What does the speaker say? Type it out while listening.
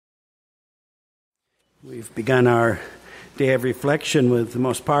We've begun our day of reflection with the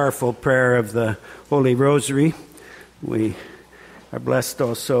most powerful prayer of the Holy Rosary. We are blessed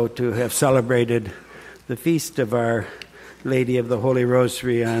also to have celebrated the feast of Our Lady of the Holy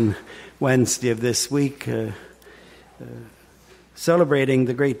Rosary on Wednesday of this week, celebrating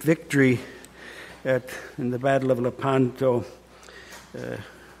the great victory in the Battle of Lepanto,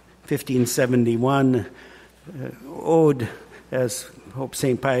 1571, owed, as Pope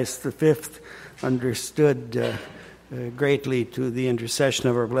St. Pius V understood, greatly to the intercession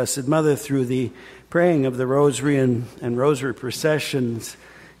of our Blessed Mother through the praying of the Rosary and Rosary processions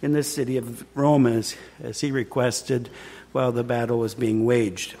in the city of Rome, as he requested while the battle was being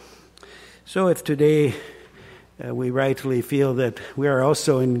waged. So if today we rightly feel that we are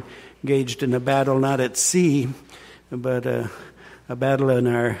also engaged in a battle not at sea, but a battle in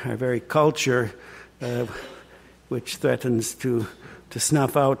our very culture, which threatens to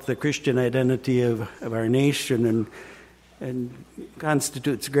snuff out the Christian identity of our nation and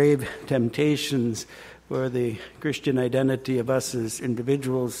constitutes grave temptations for the Christian identity of us as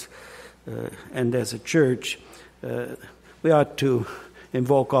individuals and as a church, we ought to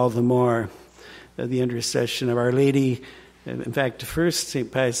invoke all the more the intercession of Our Lady. In fact, first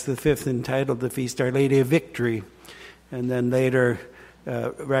St. Pius V entitled the feast Our Lady of Victory, and then later,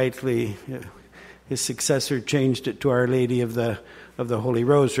 rightly, his successor changed it to Our Lady of the Holy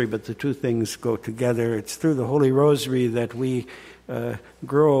Rosary, but the two things go together. It's through the Holy Rosary that we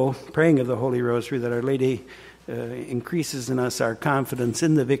grow, praying of the Holy Rosary, that Our Lady increases in us our confidence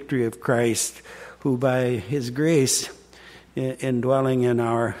in the victory of Christ, who by His grace indwelling in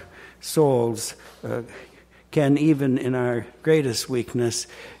our souls can, even in our greatest weakness,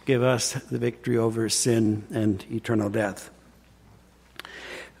 give us the victory over sin and eternal death.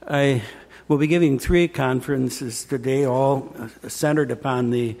 I will be giving 3 conferences today, all centered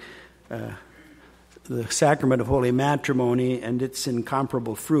upon the Sacrament of Holy Matrimony and its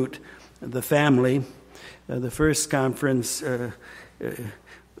incomparable fruit, the family. The first conference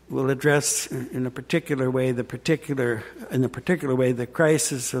will address in a particular way the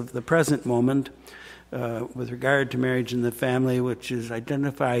crisis of the present moment with regard to marriage and the family, which is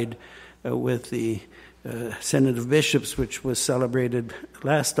identified with the Synod of Bishops, which was celebrated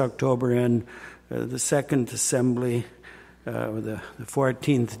last October, and the Second Assembly, or the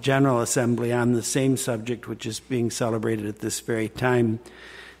 14th General Assembly on the same subject, which is being celebrated at this very time.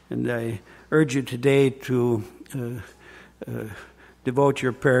 And I urge you today to devote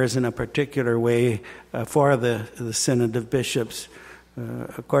your prayers in a particular way for the Synod of Bishops.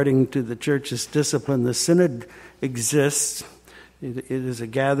 According to the Church's discipline, the Synod exists. It is a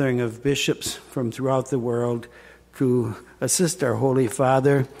gathering of bishops from throughout the world to assist our Holy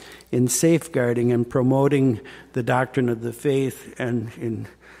Father in safeguarding and promoting the doctrine of the faith and in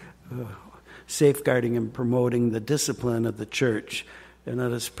safeguarding and promoting the discipline of the Church. And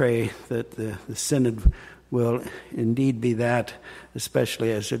let us pray that the Synod will indeed be that,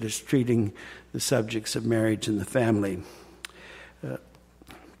 especially as it is treating the subjects of marriage and the family.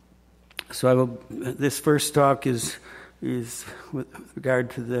 This first talk is with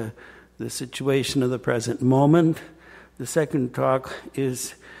regard to the situation of the present moment. The second talk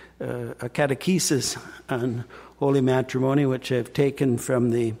is a catechesis on holy matrimony, which I've taken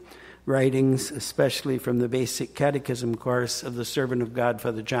from the writings, especially from the basic catechism course of the servant of God,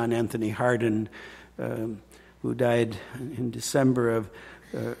 Father John Anthony Hardin, who died in December of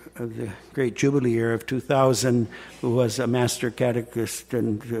the great Jubilee year of 2000, who was a master catechist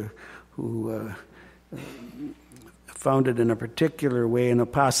and who founded in a particular way an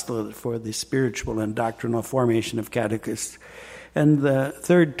apostolate for the spiritual and doctrinal formation of catechists. And the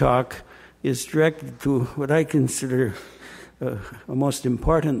third talk is directed to what I consider a most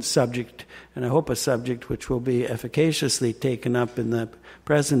important subject, and I hope a subject which will be efficaciously taken up in the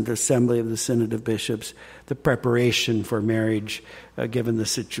present assembly of the Synod of Bishops, the preparation for marriage, given the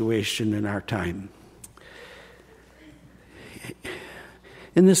situation in our time.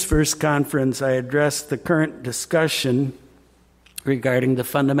 In this first conference, I addressed the current discussion regarding the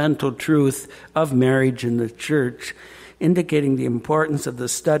fundamental truth of marriage in the Church, indicating the importance of the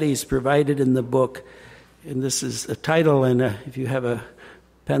studies provided in the book. And this is a title, and if you have a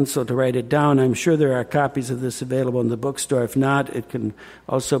pencil to write it down, I'm sure there are copies of this available in the bookstore. If not, it can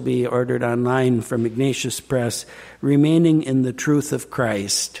also be ordered online from Ignatius Press, Remaining in the Truth of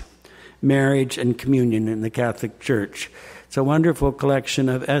Christ, Marriage and Communion in the Catholic Church. It's a wonderful collection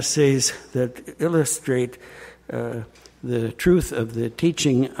of essays that illustrate the truth of the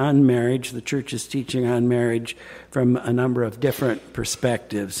teaching on marriage, the Church's teaching on marriage, from a number of different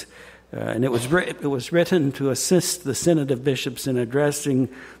perspectives. And it was written to assist the Synod of Bishops in addressing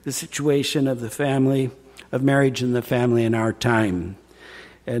the situation of the family, of marriage in the family in our time.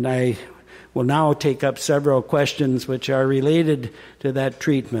 And I will now take up several questions which are related to that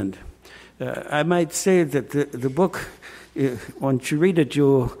treatment. I might say that the book, once you read it,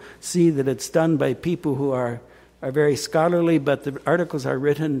 you'll see that it's done by people who are very scholarly, but the articles are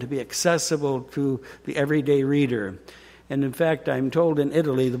written to be accessible to the everyday reader. And in fact, I'm told in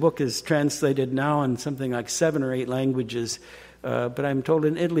Italy, the book is translated now in something like 7 or 8 languages, but I'm told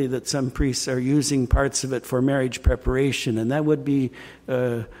in Italy that some priests are using parts of it for marriage preparation, and that would be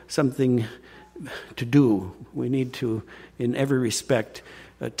something to do. We need to, in every respect,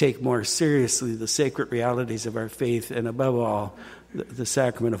 take more seriously the sacred realities of our faith, and above all, the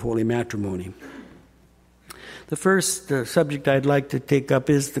sacrament of holy matrimony. The first subject I'd like to take up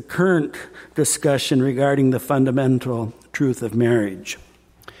is the current discussion regarding the fundamental truth of marriage.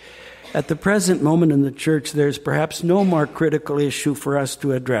 At the present moment in the Church, there's perhaps no more critical issue for us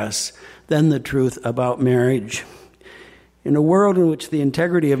to address than the truth about marriage. In a world in which the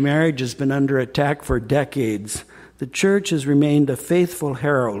integrity of marriage has been under attack for decades, the Church has remained a faithful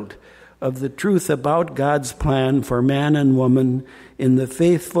herald of the truth about God's plan for man and woman in the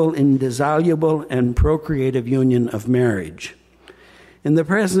faithful, indissoluble, and procreative union of marriage. In the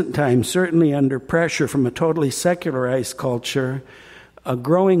present time, certainly under pressure from a totally secularized culture, a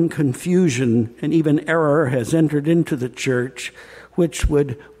growing confusion and even error has entered into the Church, which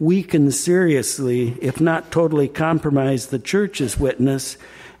would weaken seriously, if not totally compromise, the Church's witness,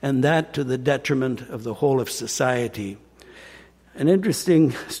 and that to the detriment of the whole of society. An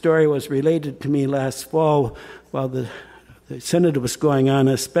interesting story was related to me last fall while the synod was going on,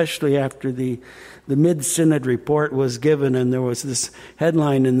 especially after the mid-synod report was given, and there was this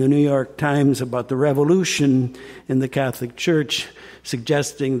headline in the New York Times about the revolution in the Catholic Church,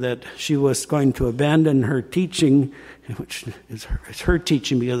 suggesting that she was going to abandon her teaching, which is her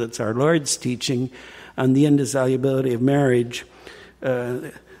teaching because it's our Lord's teaching, on the indissolubility of marriage.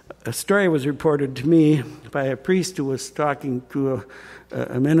 A story was reported to me by a priest who was talking to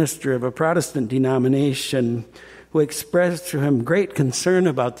a minister of a Protestant denomination who expressed to him great concern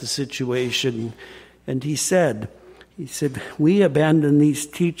about the situation. And he said, we abandoned these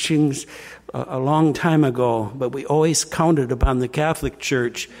teachings a long time ago, but we always counted upon the Catholic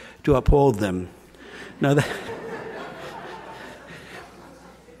Church to uphold them. Now,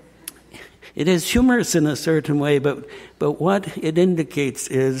 it is humorous in a certain way, but what it indicates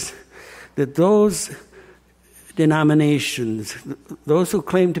is that those denominations, those who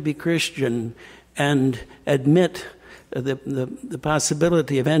claim to be Christian and admit the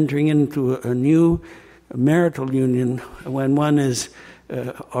possibility of entering into a new marital union when one is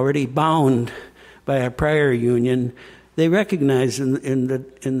already bound by a prior union, they recognize in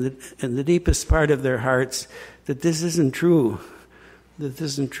the deepest part of their hearts that this isn't true. That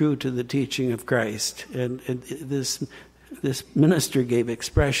this isn't true to the teaching of Christ. And this minister gave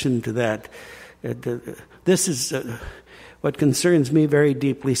expression to that. This is what concerns me very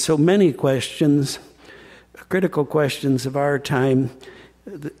deeply. So many questions, critical questions of our time.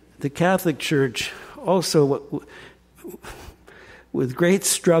 The Catholic Church also, with great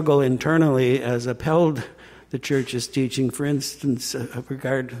struggle internally, has upheld the Church's teaching, for instance,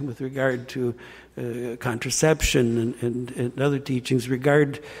 with regard to contraception and other teachings,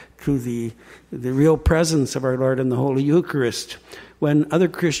 regard to the real presence of our Lord in the Holy Eucharist. When other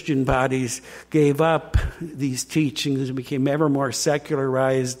Christian bodies gave up these teachings and became ever more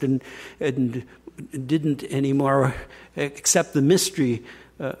secularized and didn't anymore accept the mystery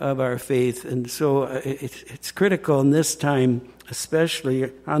of our faith. And so it's critical in this time,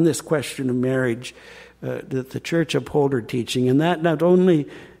 especially on this question of marriage, that the Church uphold her teaching. And that not only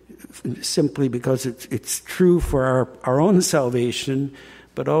simply because it's true for our own salvation,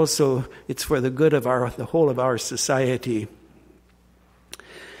 but also it's for the good of the whole of our society.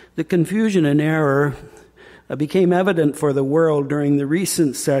 The confusion and error became evident for the world during the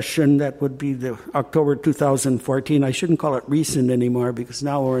recent session, that would be the October 2014. I shouldn't call it recent anymore because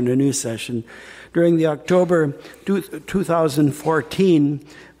now we're in a new session. During the October 2014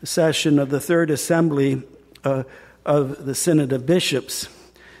 session of the Third Assembly of the Synod of Bishops,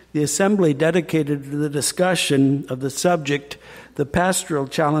 the Assembly dedicated to the discussion of the subject, the pastoral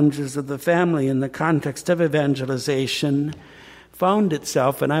challenges of the family in the context of evangelization, found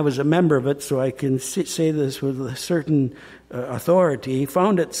itself, and I was a member of it, so I can say this with a certain authority,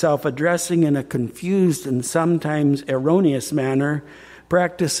 found itself addressing in a confused and sometimes erroneous manner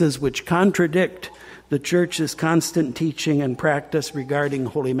practices which contradict the Church's constant teaching and practice regarding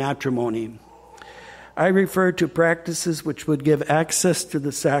holy matrimony. I refer to practices which would give access to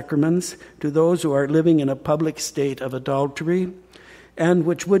the sacraments to those who are living in a public state of adultery, and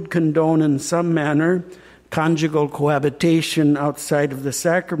which would condone in some manner conjugal cohabitation outside of the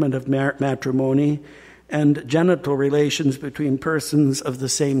sacrament of matrimony and genital relations between persons of the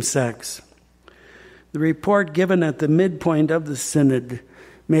same sex. The report given at the midpoint of the synod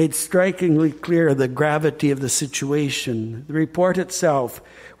made strikingly clear the gravity of the situation. The report itself,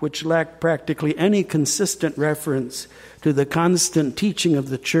 which lacked practically any consistent reference to the constant teaching of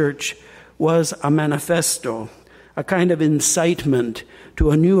the Church, was a manifesto, a kind of incitement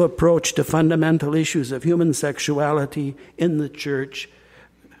to a new approach to fundamental issues of human sexuality in the Church,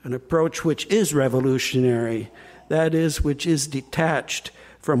 an approach which is revolutionary, that is, which is detached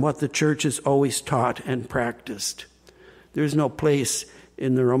from what the Church has always taught and practiced. There is no place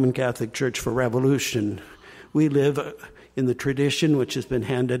in the Roman Catholic Church for revolution. We live in the tradition which has been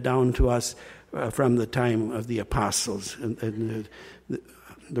handed down to us from the time of the apostles. And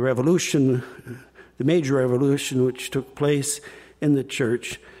the revolution, the major revolution which took place in the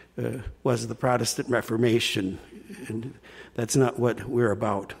Church was the Protestant Reformation. And that's not what we're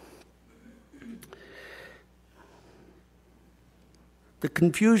about. The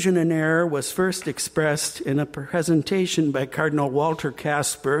confusion and error was first expressed in a presentation by Cardinal Walter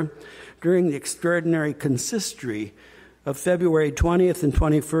Casper during the extraordinary consistory of February 20th and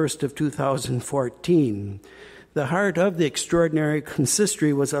 21st of 2014. The heart of the extraordinary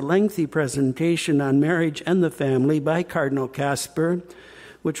consistory was a lengthy presentation on marriage and the family by Cardinal Casper,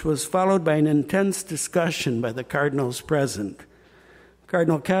 which was followed by an intense discussion by the cardinals present.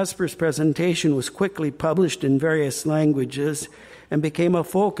 Cardinal Casper's presentation was quickly published in various languages and became a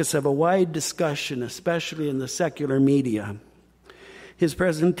focus of a wide discussion, especially in the secular media. His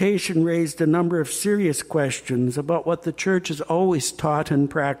presentation raised a number of serious questions about what the Church has always taught and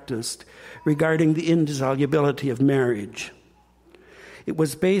practiced regarding the indissolubility of marriage. It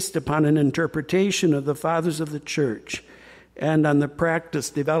was based upon an interpretation of the Fathers of the Church and on the practice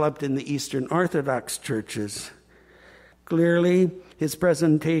developed in the Eastern Orthodox churches. Clearly, his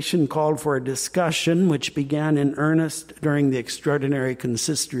presentation called for a discussion which began in earnest during the extraordinary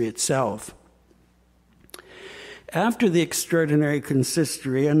consistory itself. After the extraordinary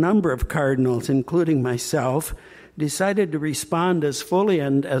consistory, a number of cardinals, including myself, decided to respond as fully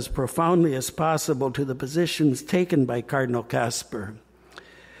and as profoundly as possible to the positions taken by Cardinal Casper.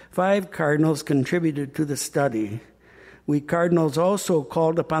 5 cardinals contributed to the study. We cardinals also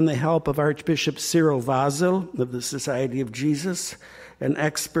called upon the help of Archbishop Cyril Vasil of the Society of Jesus, an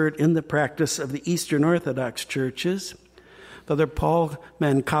expert in the practice of the Eastern Orthodox churches, Father Paul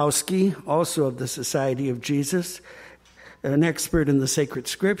Mankowski, also of the Society of Jesus, an expert in the sacred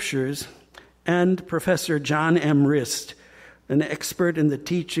scriptures, and Professor John M. Rist, an expert in the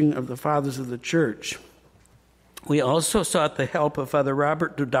teaching of the Fathers of the Church. We also sought the help of Father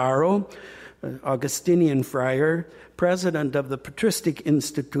Robert Dodaro, Augustinian friar, president of the Patristic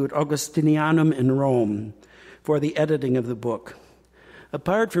Institute Augustinianum in Rome, for the editing of the book.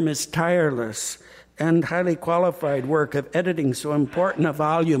 Apart from his tireless and highly qualified work of editing so important a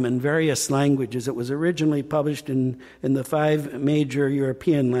volume in various languages, it was originally published in the 5 major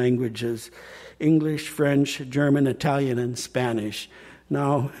European languages: English, French, German, Italian, and Spanish.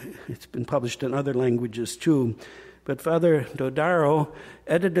 Now, it's been published in other languages too. But Father Dodaro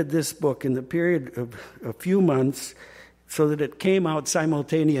edited this book in the period of a few months so that it came out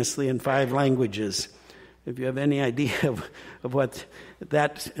simultaneously in 5 languages. If you have any idea of what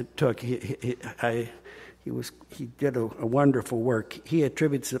that took, he did a wonderful work. He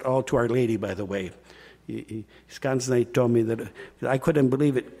attributes it all to Our Lady, by the way. Skansenite told me that I couldn't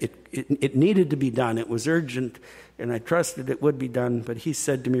believe it needed to be done. It was urgent, and I trusted it would be done. But he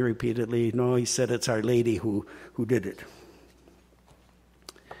said to me repeatedly, no, he said it's Our Lady who did it.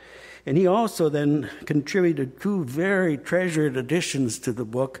 And he also then contributed 2 very treasured additions to the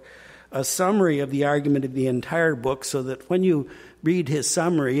book, a summary of the argument of the entire book, so that when you read his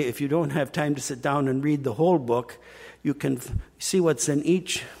summary, if you don't have time to sit down and read the whole book, you can see what's in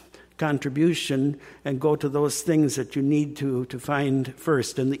each contribution and go to those things that you need to find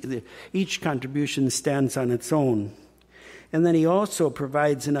first. And each contribution stands on its own. And then he also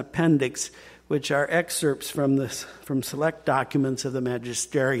provides an appendix, which are excerpts from select documents of the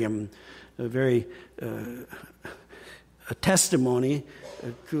magisterium, a testimony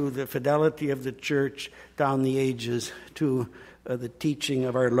to the fidelity of the Church down the ages to the teaching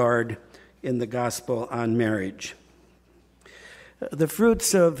of our Lord in the Gospel on marriage. The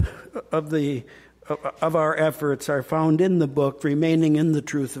fruits of the of our efforts are found in the book, Remaining in the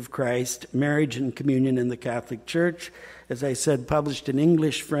Truth of Christ, Marriage and Communion in the Catholic Church, as I said, published in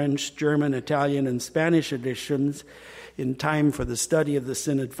English, French, German, Italian, and Spanish editions in time for the study of the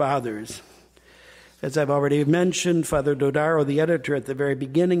Synod Fathers. As I've already mentioned, Father Dodaro, the editor, at the very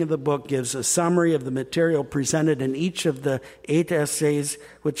beginning of the book, gives a summary of the material presented in each of the 8 essays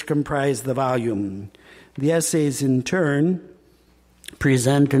which comprise the volume. The essays, in turn,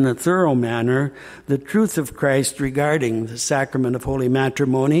 present in a thorough manner the truth of Christ regarding the sacrament of holy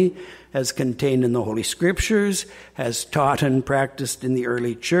matrimony as contained in the Holy Scriptures, as taught and practiced in the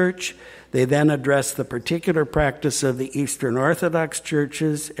early Church. They then address the particular practice of the Eastern Orthodox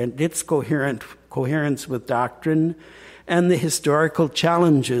churches and its coherence with doctrine, and the historical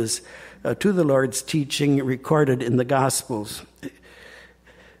challenges to the Lord's teaching recorded in the Gospels.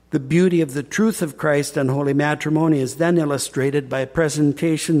 The beauty of the truth of Christ and holy matrimony is then illustrated by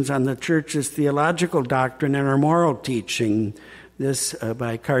presentations on the Church's theological doctrine and our moral teaching. This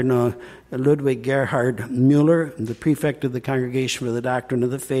by Cardinal Ludwig Gerhard Müller, the prefect of the Congregation for the Doctrine of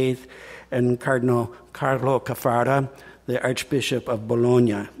the Faith, and Cardinal Carlo Caffarra, the Archbishop of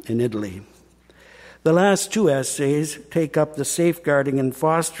Bologna in Italy. The last 2 essays take up the safeguarding and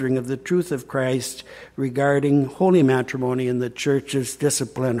fostering of the truth of Christ regarding holy matrimony in the Church's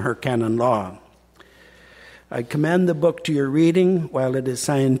discipline, her canon law. I commend the book to your reading. While it is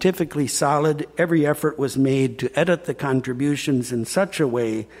scientifically solid, every effort was made to edit the contributions in such a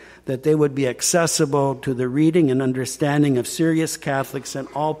way that they would be accessible to the reading and understanding of serious Catholics and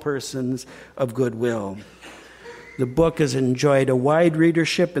all persons of goodwill. The book has enjoyed a wide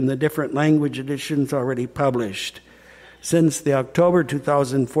readership in the different language editions already published. Since the October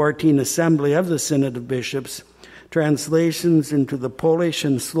 2014 Assembly of the Synod of Bishops, translations into the Polish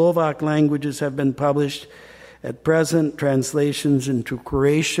and Slovak languages have been published. At present, translations into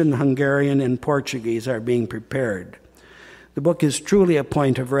Croatian, Hungarian, and Portuguese are being prepared. The book is truly a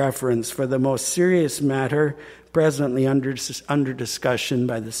point of reference for the most serious matter presently under discussion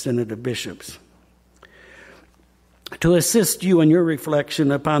by the Synod of Bishops. To assist you in your reflection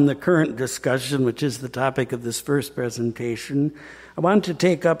upon the current discussion, which is the topic of this first presentation, I want to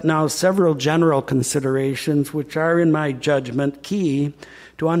take up now several general considerations which are, in my judgment, key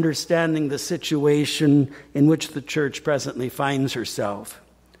to understanding the situation in which the Church presently finds herself.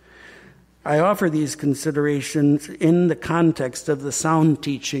 I offer these considerations in the context of the sound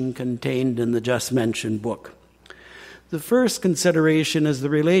teaching contained in the just mentioned book. The first consideration is the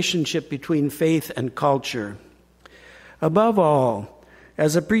relationship between faith and culture. Above all,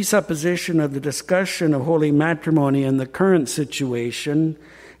 as a presupposition of the discussion of holy matrimony in the current situation,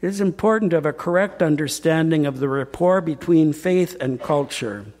 it is important to have a correct understanding of the rapport between faith and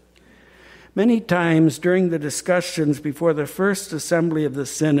culture. Many times during the discussions before the first assembly of the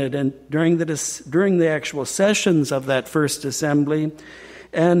Synod and during the actual sessions of that first assembly,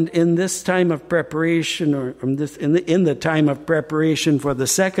 and in this time of preparation, or in the time of preparation for the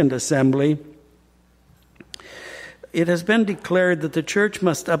second assembly, it has been declared that the Church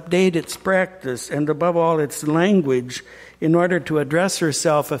must update its practice and, above all, its language in order to address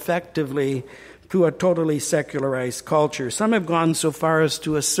herself effectively to a totally secularized culture. Some have gone so far as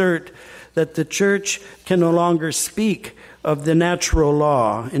to assert that the Church can no longer speak of the natural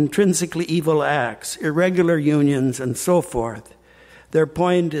law, intrinsically evil acts, irregular unions, and so forth. Their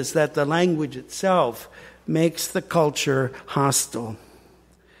point is that the language itself makes the culture hostile.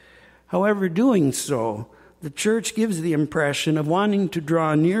 However, doing so, the Church gives the impression of wanting to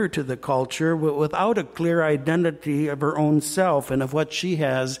draw near to the culture without a clear identity of her own self and of what she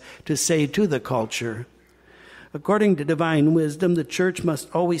has to say to the culture. According to divine wisdom, the Church must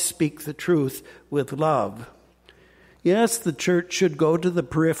always speak the truth with love. Yes, the Church should go to the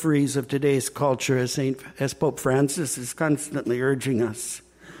peripheries of today's culture, as Pope Francis is constantly urging us,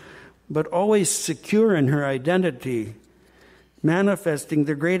 but always secure in her identity, manifesting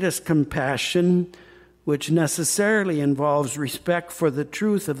the greatest compassion, which necessarily involves respect for the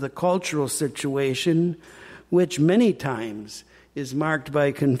truth of the cultural situation, which many times is marked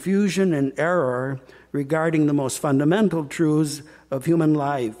by confusion and error regarding the most fundamental truths of human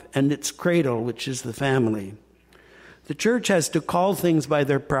life and its cradle, which is the family. The Church has to call things by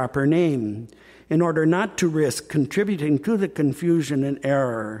their proper name in order not to risk contributing to the confusion and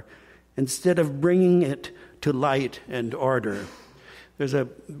error, instead of bringing it to light and order. There's a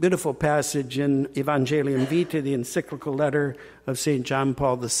beautiful passage in Evangelium Vitae, the encyclical letter of St. John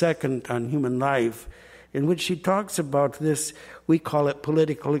Paul II on human life, in which he talks about this, we call it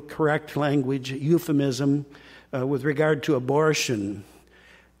politically correct language, euphemism, with regard to abortion.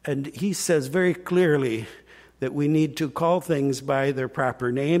 And he says very clearly that we need to call things by their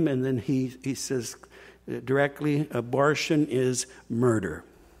proper name. And then he says directly, abortion is murder.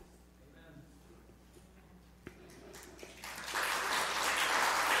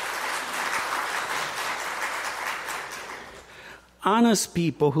 Honest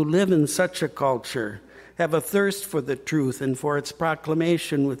people who live in such a culture have a thirst for the truth and for its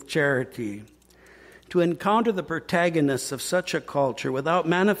proclamation with charity. To encounter the protagonists of such a culture without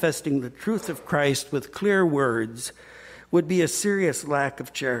manifesting the truth of Christ with clear words would be a serious lack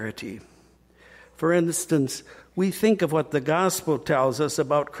of charity. For instance, we think of what the gospel tells us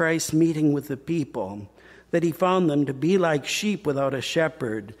about Christ's meeting with the people, that he found them to be like sheep without a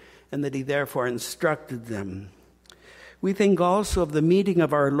shepherd, and that he therefore instructed them. We think also of the meeting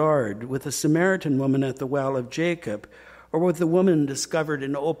of our Lord with the Samaritan woman at the well of Jacob, or with the woman discovered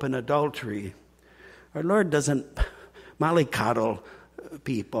in open adultery. Our Lord doesn't mollycoddle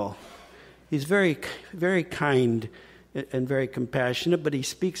people. He's very, very kind and very compassionate, but he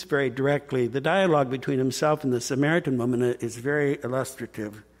speaks very directly. The dialogue between himself and the Samaritan woman is very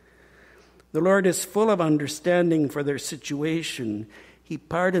illustrative. The Lord is full of understanding for their situation. He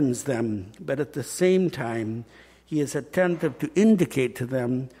pardons them, but at the same time, he is attentive to indicate to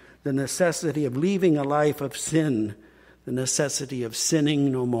them the necessity of leaving a life of sin, the necessity of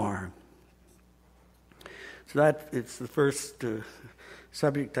sinning no more. So that is the first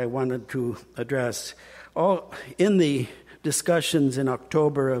subject I wanted to address. All in the discussions in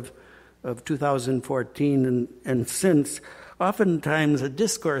October of 2014 and since, oftentimes a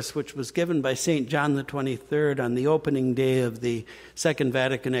discourse which was given by St. John the 23rd on the opening day of the Second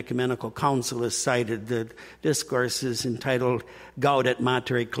Vatican Ecumenical Council is cited. The discourse is entitled Gaudet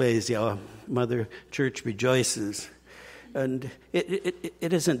Mater Ecclesia, Mother Church Rejoices. And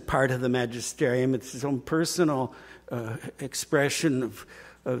it isn't part of the magisterium. It's his own personal expression of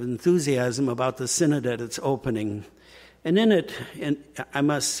enthusiasm about the synod at its opening. And in it, and I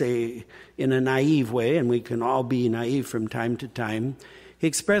must say, in a naive way, and we can all be naive from time to time, he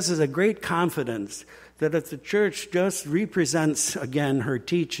expresses a great confidence that if the church just represents again her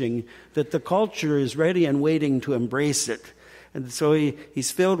teaching, that the culture is ready and waiting to embrace it. And so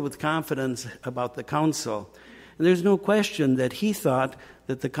he's filled with confidence about the council. And there's no question that he thought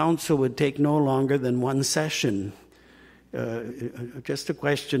that the council would take no longer than one session. Just a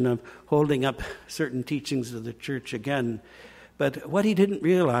question of holding up certain teachings of the church again. But what he didn't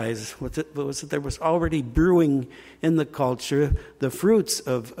realize was that there was already brewing in the culture the fruits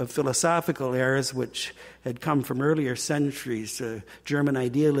of philosophical errors which had come from earlier centuries, German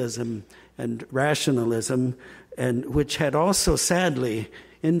idealism and rationalism, and which had also sadly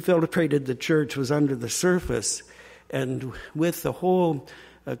infiltrated the church, was under the surface. And with the whole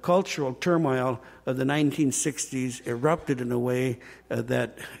cultural turmoil of the 1960s erupted in a way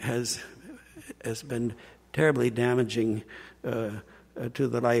that has been terribly damaging to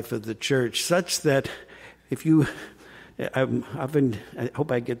the life of the church, such that if you, I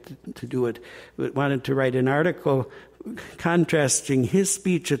hope I get to do it, but wanted to write an article contrasting his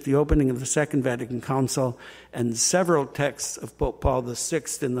speech at the opening of the Second Vatican Council and several texts of Pope Paul VI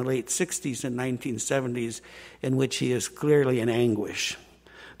in the late 60s and 1970s in which he is clearly in anguish.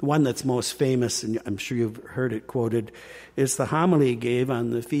 The one that's most famous, and I'm sure you've heard it quoted, is the homily he gave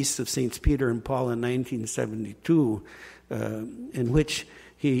on the feast of Saints Peter and Paul in 1972, in which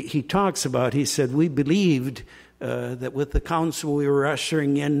he talks about, he said, we believed that with the council we were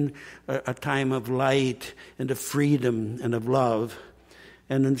ushering in a time of light and of freedom and of love.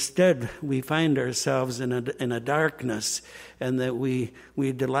 And instead, we find ourselves in a darkness, and that we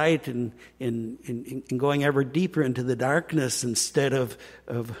delight in going ever deeper into the darkness instead of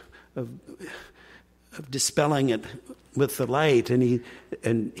dispelling it with the light. And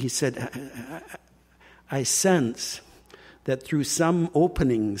he said, I sense that through some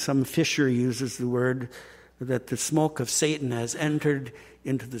opening, some fissure uses the word, that the smoke of Satan has entered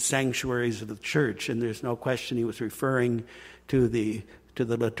into the sanctuaries of the church. And there's no question he was referring to the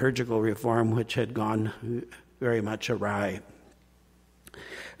liturgical reform, which had gone very much awry.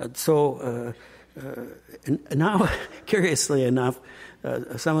 And so now, curiously enough,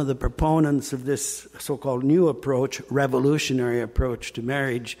 some of the proponents of this so-called new approach, revolutionary approach to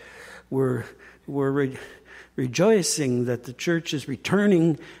marriage, were rejoicing that the church is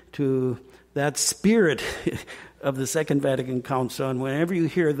returning to that spirit of the Second Vatican Council. And whenever you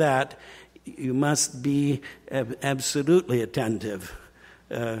hear that, you must be absolutely attentive.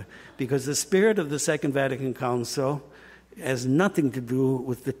 Because the spirit of the Second Vatican Council has nothing to do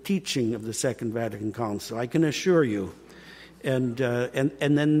with the teaching of the Second Vatican Council, I can assure you. And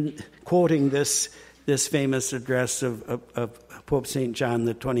then quoting this famous address of Pope St. John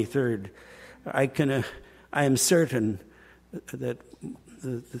the 23rd, I am certain that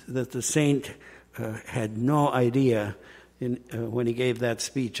the saint had no idea when he gave that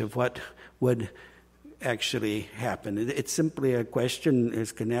speech of what would actually happen. It's simply a question,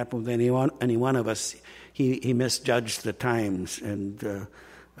 as can happen with any one of us. He misjudged the times, and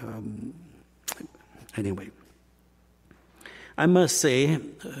anyway. I must say,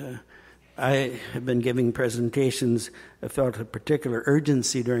 I have been giving presentations. I felt a particular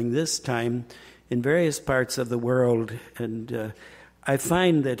urgency during this time in various parts of the world, and I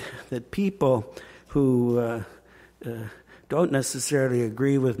find that people who don't necessarily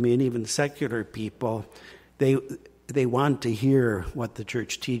agree with me, and even secular people, they want to hear what the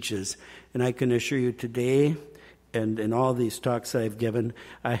church teaches. And I can assure you today, and in all these talks I've given,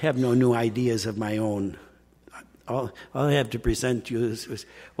 I have no new ideas of my own. All I have to present to you is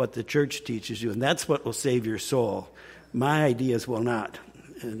what the church teaches you, and that's what will save your soul. My ideas will not,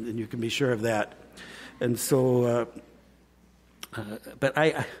 and you can be sure of that. And so,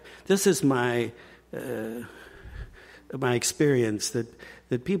 but this is my experience,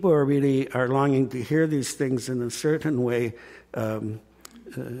 that people are longing to hear these things in a certain way.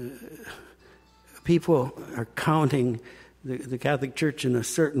 People are counting the Catholic Church in a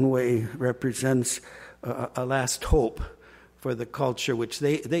certain way represents a last hope for the culture, which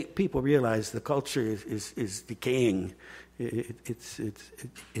people realize the culture is decaying.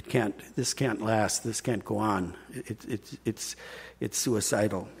 It can't. This can't last. This can't go on. It's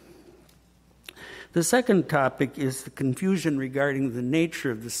suicidal. The second topic is the confusion regarding the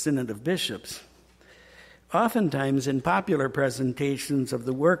nature of the Synod of Bishops. Oftentimes, in popular presentations of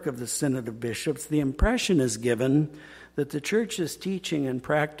the work of the Synod of Bishops, the impression is given that the Church's teaching and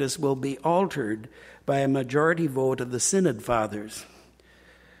practice will be altered by a majority vote of the Synod Fathers.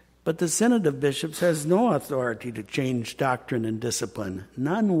 But the Synod of Bishops has no authority to change doctrine and discipline,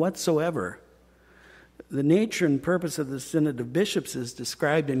 none whatsoever. The nature and purpose of the Synod of Bishops is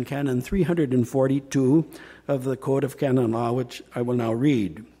described in Canon 342 of the Code of Canon Law, which I will now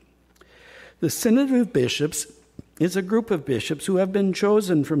read. The Synod of Bishops is a group of bishops who have been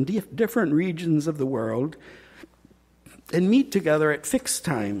chosen from different regions of the world and meet together at fixed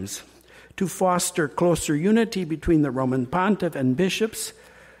times to foster closer unity between the Roman Pontiff and bishops,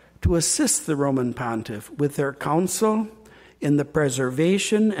 to assist the Roman Pontiff with their counsel in the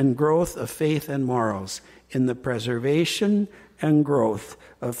preservation and growth of faith and morals, in the preservation and growth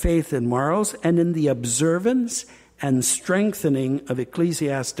of faith and morals, and in the observance and strengthening of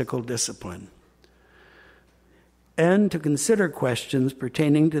ecclesiastical discipline, and to consider questions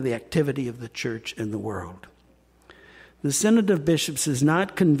pertaining to the activity of the Church in the world. The Synod of Bishops is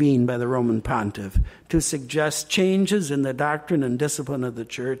not convened by the Roman Pontiff to suggest changes in the doctrine and discipline of the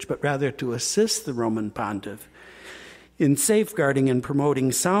Church, but rather to assist the Roman Pontiff in safeguarding and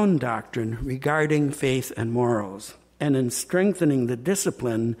promoting sound doctrine regarding faith and morals, and in strengthening the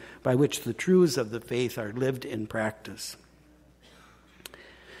discipline by which the truths of the faith are lived in practice.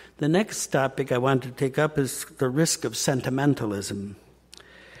 The next topic I want to take up is the risk of sentimentalism.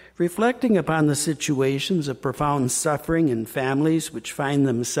 Reflecting upon the situations of profound suffering in families which find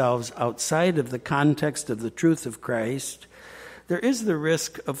themselves outside of the context of the truth of Christ, there is the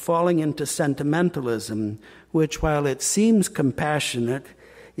risk of falling into sentimentalism, which, while it seems compassionate,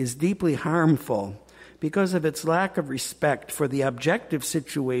 is deeply harmful because of its lack of respect for the objective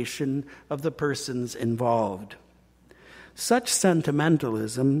situation of the persons involved. Such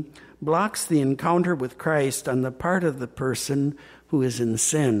sentimentalism blocks the encounter with Christ on the part of the person who is in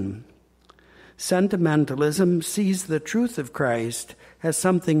sin. Sentimentalism sees the truth of Christ as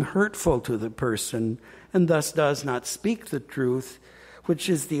something hurtful to the person and thus does not speak the truth, which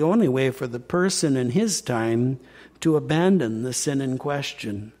is the only way for the person in his time to abandon the sin in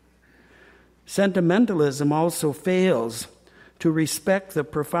question. Sentimentalism also fails to respect the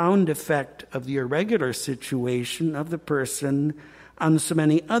profound effect of the irregular situation of the person on so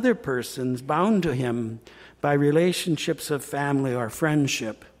many other persons bound to him by relationships of family or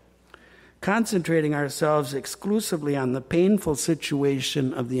friendship. Concentrating ourselves exclusively on the painful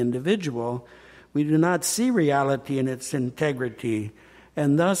situation of the individual, we do not see reality in its integrity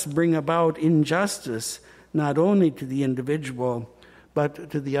and thus bring about injustice not only to the individual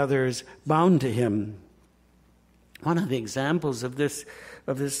but to the others bound to him. One of the examples of this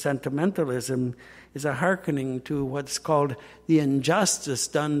sentimentalism is a hearkening to what's called the injustice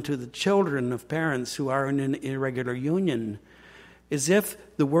done to the children of parents who are in an irregular union, as if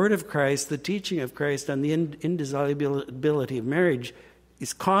the word of Christ, the teaching of Christ on the indissolubility of marriage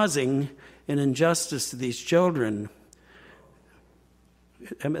is causing an injustice to these children.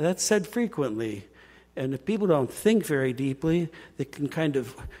 I mean, that's said frequently, and if people don't think very deeply, they can kind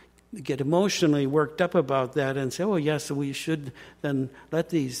of get emotionally worked up about that and say, oh, yes, we should then let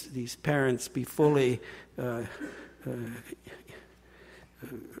these parents be fully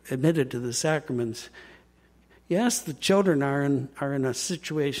admitted to the sacraments. Yes, the children are in a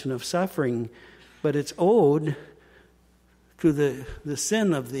situation of suffering, but it's owed to the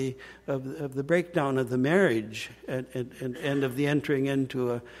sin of the breakdown of the marriage and of the entering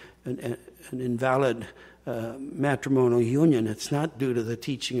into an invalid matrimonial union. It's not due to the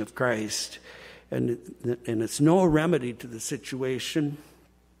teaching of Christ, and it's no remedy to the situation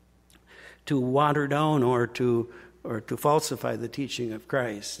to water down or to falsify the teaching of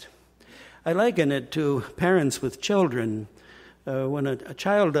Christ. I liken it to parents with children. When a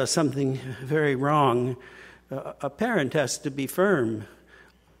child does something very wrong, a parent has to be firm,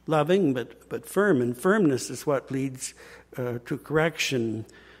 loving but firm, and firmness is what leads to correction.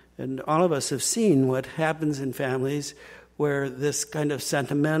 And all of us have seen what happens in families where this kind of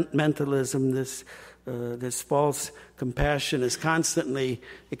sentimentalism, this false compassion is constantly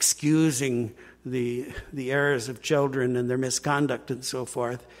excusing the errors of children and their misconduct and so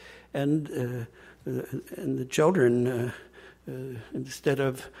forth. And the children, instead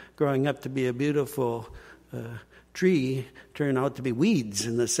of growing up to be a beautiful tree, turn out to be weeds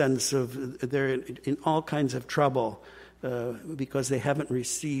in the sense of they're in all kinds of trouble because they haven't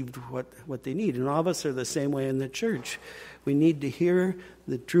received what they need. And all of us are the same way in the church. We need to hear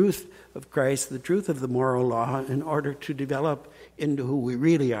the truth of Christ, the truth of the moral law, in order to develop into who we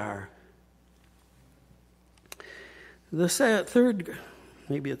really are. The third,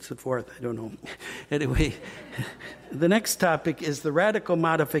 maybe it's the fourth, I don't know. Anyway, the next topic is the radical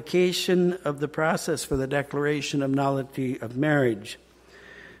modification of the process for the declaration of nullity of marriage.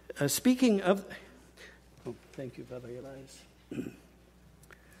 Speaking of... Oh, thank you, Father Elias.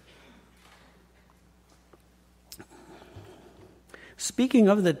 Speaking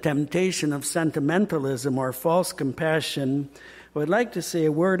of the temptation of sentimentalism or false compassion, I would like to say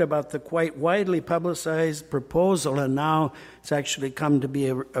a word about the quite widely publicized proposal, and now it's actually come to be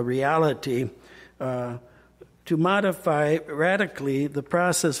a reality, to modify radically the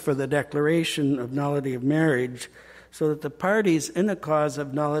process for the declaration of nullity of marriage so that the parties in a cause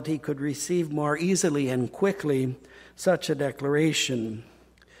of nullity could receive more easily and quickly such a declaration.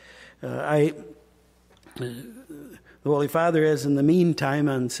 The Holy Father has, in the meantime,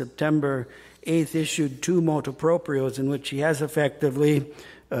 on September 8th, issued 2 motu proprios in which he has effectively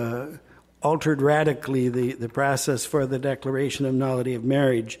altered radically the process for the declaration of nullity of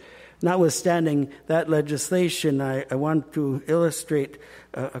marriage. Notwithstanding that legislation, I want to illustrate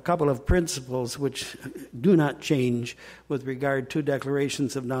a couple of principles which do not change with regard to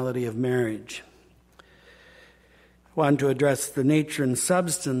declarations of nullity of marriage. I want to address the nature and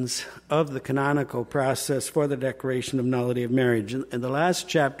substance of the canonical process for the declaration of nullity of marriage. In the last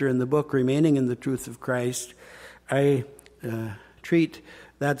chapter in the book, Remaining in the Truth of Christ, I treat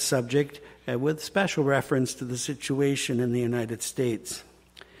that subject with special reference to the situation in the United States.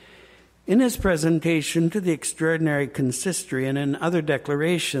 In his presentation to the Extraordinary Consistory and in other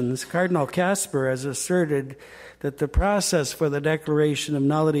declarations, Cardinal Casper has asserted that the process for the declaration of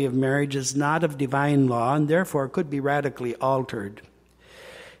nullity of marriage is not of divine law and therefore could be radically altered.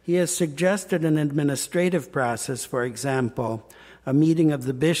 He has suggested an administrative process, for example, a meeting of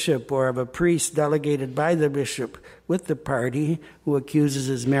the bishop or of a priest delegated by the bishop with the party who accuses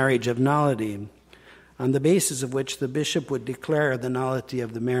his marriage of nullity, on the basis of which the bishop would declare the nullity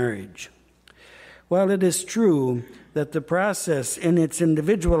of the marriage. While it is true that the process in its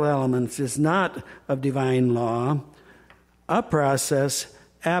individual elements is not of divine law, a process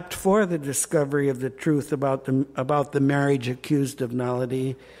apt for the discovery of the truth about the marriage accused of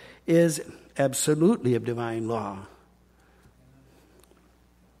nullity is absolutely of divine law.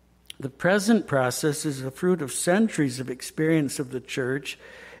 The present process is the fruit of centuries of experience of the Church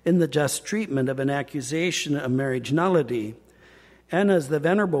in the just treatment of an accusation of marriage nullity. And as the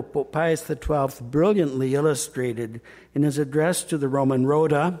Venerable Pope Pius XII brilliantly illustrated in his address to the Roman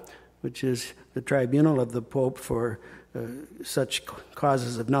Rota, which is the tribunal of the Pope for such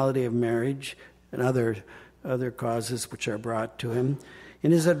causes of nullity of marriage and other causes which are brought to him.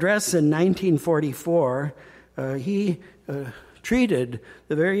 In his address in 1944, he treated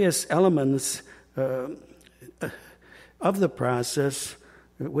the various elements of the process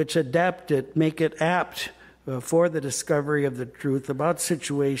which make it apt for the discovery of the truth about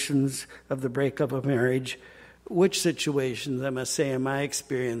situations of the breakup of marriage, which situations, I must say, in my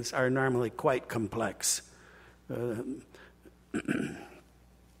experience, are normally quite complex.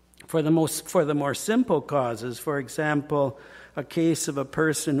 For the more simple causes, for example, a case of a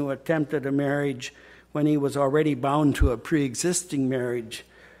person who attempted a marriage when he was already bound to a pre-existing marriage,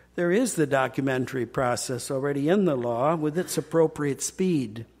 There is the documentary process already in the law with its appropriate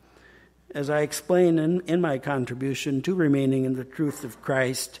speed. As I explain in my contribution to Remaining in the Truth of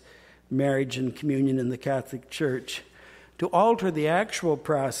Christ, Marriage and Communion in the Catholic Church, to alter the actual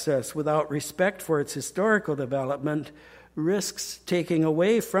process without respect for its historical development risks taking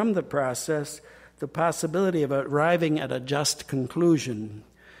away from the process the possibility of arriving at a just conclusion,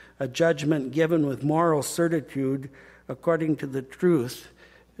 a judgment given with moral certitude according to the truth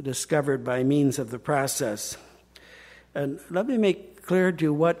discovered by means of the process. And let me make clear to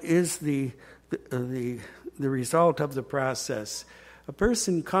you what is the result of the process. A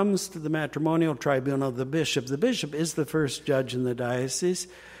person comes to the matrimonial tribunal of the bishop. The bishop is the first judge in the diocese,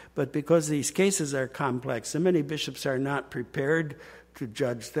 but because these cases are complex and many bishops are not prepared to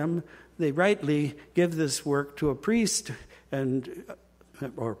judge them, they rightly give this work to a priest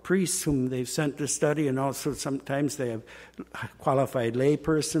or priests whom they've sent to study, and also sometimes they have qualified lay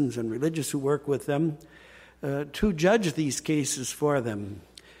persons and religious who work with them to judge these cases for them.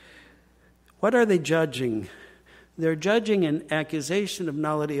 What are they judging? They're judging an accusation of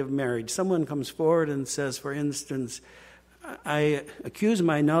nullity of marriage. Someone comes forward and says, for instance, I accuse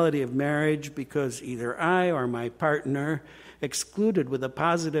my nullity of marriage because either I or my partner excluded with a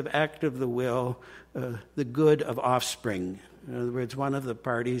positive act of the will the good of offspring. In other words, one of the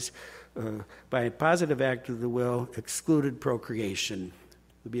parties, by a positive act of the will, excluded procreation.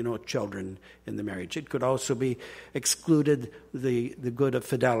 There would be no children in the marriage. It could also be excluded the good of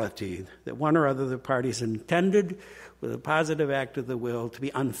fidelity, that one or other of the parties intended, with a positive act of the will, to be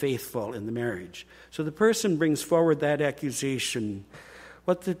unfaithful in the marriage. So the person brings forward that accusation.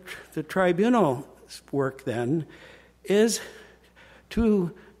 What the tribunal's work then is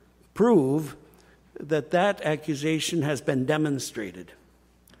to prove that accusation has been demonstrated.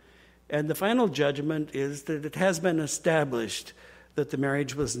 And the final judgment is that it has been established that the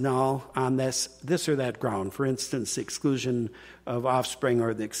marriage was null on this or that ground. For instance, the exclusion of offspring,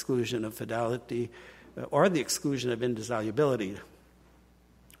 or the exclusion of fidelity, or the exclusion of indissolubility.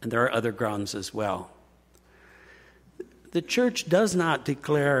 And there are other grounds as well. The Church does not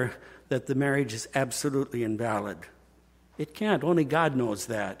declare that the marriage is absolutely invalid. It can't. Only God knows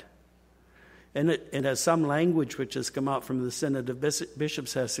that. And it has some language which has come out from the Synod of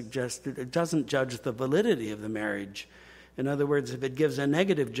Bishops has suggested it doesn't judge the validity of the marriage. In other words, if it gives a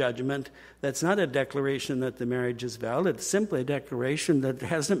negative judgment, that's not a declaration that the marriage is valid. It's simply a declaration that it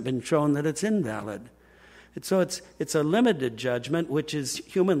hasn't been shown that it's invalid. And so it's a limited judgment which is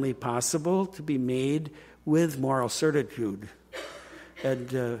humanly possible to be made with moral certitude.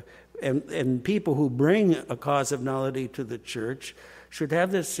 And people who bring a cause of nullity to the Church should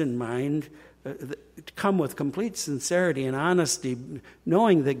have this in mind, come with complete sincerity and honesty,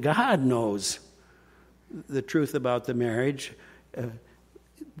 knowing that God knows the truth about the marriage.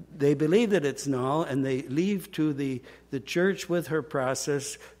 They believe that it's null, and they leave to the Church with her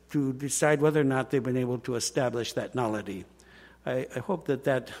process to decide whether or not they've been able to establish that nullity. I hope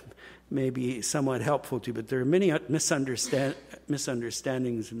that may be somewhat helpful to you, but there are many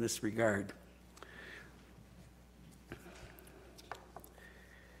misunderstandings in this regard.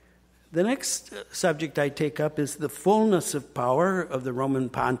 The next subject I take up is the fullness of power of the Roman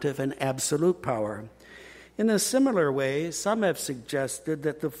pontiff and absolute power. In a similar way, some have suggested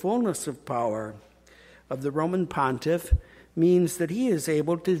that the fullness of power of the Roman pontiff means that he is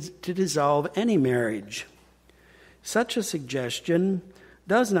able to dissolve any marriage. Such a suggestion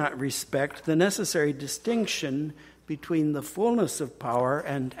does not respect the necessary distinction between the fullness of power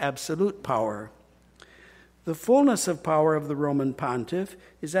and absolute power. The fullness of power of the Roman pontiff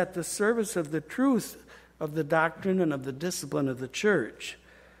is at the service of the truth of the doctrine and of the discipline of the Church.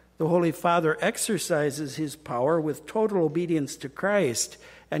 The Holy Father exercises his power with total obedience to Christ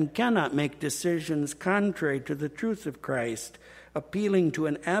and cannot make decisions contrary to the truth of Christ, appealing to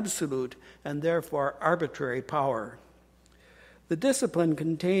an absolute and therefore arbitrary power. The discipline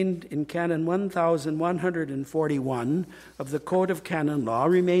contained in Canon 1141 of the Code of Canon Law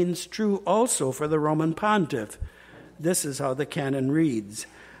remains true also for the Roman pontiff. This is how the canon reads: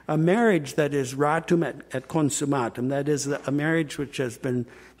 a marriage that is ratum et consummatum, that is, a marriage which has been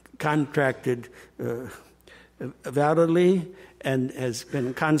contracted validly and has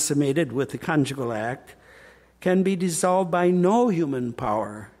been consummated with the conjugal act, can be dissolved by no human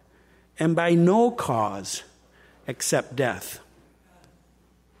power and by no cause except death.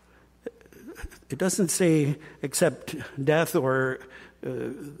 It doesn't say except death or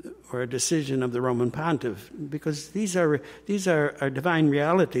a decision of the Roman pontiff, because these are divine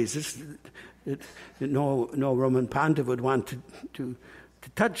realities. No Roman pontiff would want to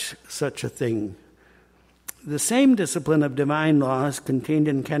touch such a thing. The same discipline of divine law is contained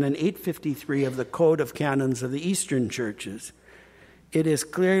in Canon 853 of the Code of Canons of the Eastern Churches. It is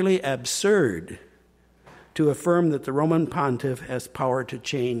clearly absurd to affirm that the Roman pontiff has power to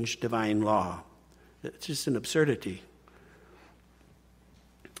change divine law. It's just an absurdity.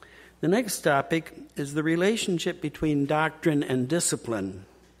 The next topic is the relationship between doctrine and discipline.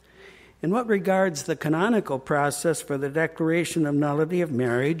 In what regards the canonical process for the declaration of nullity of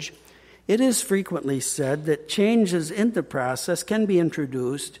marriage, it is frequently said that changes in the process can be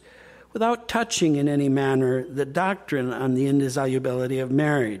introduced without touching in any manner the doctrine on the indissolubility of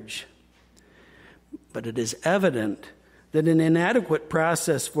marriage. But it is evident that an inadequate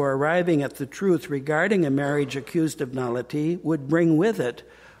process for arriving at the truth regarding a marriage accused of nullity would bring with it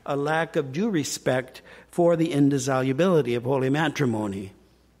a lack of due respect for the indissolubility of holy matrimony.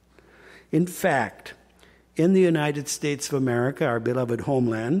 In fact, in the United States of America, our beloved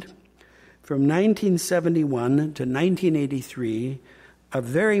homeland, from 1971 to 1983, a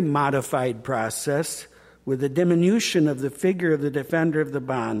very modified process with a diminution of the figure of the defender of the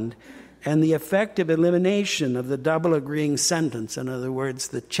bond and the effective elimination of the double agreeing sentence, in other words,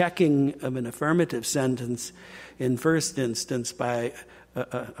 the checking of an affirmative sentence in first instance by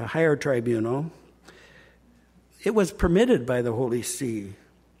a higher tribunal, it was permitted by the Holy See.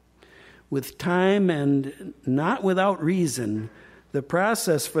 With time and not without reason, the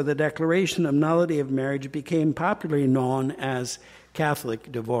process for the declaration of nullity of marriage became popularly known as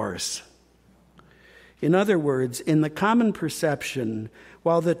Catholic divorce. In other words, in the common perception,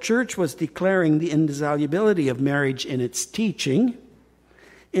 while the Church was declaring the indissolubility of marriage in its teaching,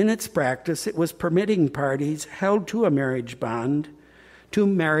 in its practice it was permitting parties held to a marriage bond to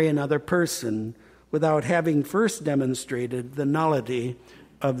marry another person without having first demonstrated the nullity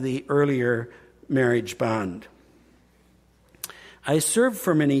of the earlier marriage bond. I served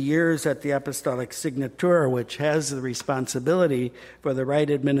for many years at the Apostolic Signature, which has the responsibility for the right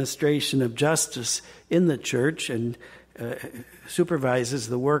administration of justice in the Church and supervises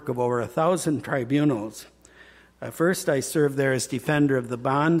the work of over 1,000 tribunals. First, I served there as defender of the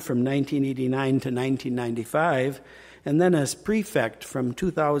bond from 1989 to 1995, and then as prefect from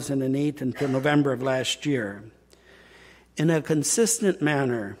 2008 until November of last year. In a consistent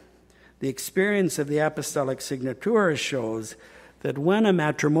manner, the experience of the Apostolic Signature shows that when a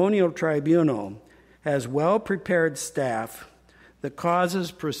matrimonial tribunal has well-prepared staff, the causes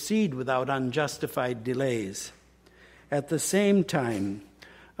proceed without unjustified delays. At the same time,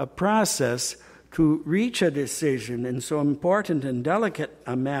 a process to reach a decision in so important and delicate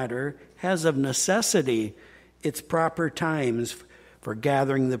a matter has of necessity its proper times for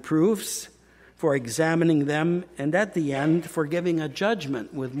gathering the proofs, for examining them, and at the end, for giving a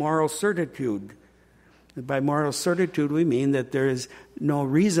judgment with moral certitude. By moral certitude, we mean that there is no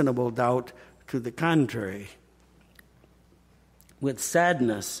reasonable doubt to the contrary. With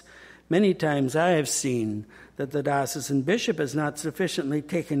sadness, many times I have seen that the diocesan bishop has not sufficiently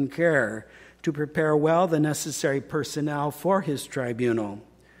taken care to prepare well the necessary personnel for his tribunal.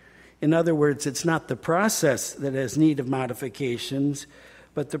 In other words, it's not the process that has need of modifications,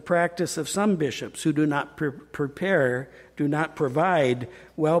 but the practice of some bishops who do not provide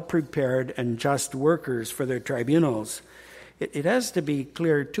well-prepared and just workers for their tribunals. It has to be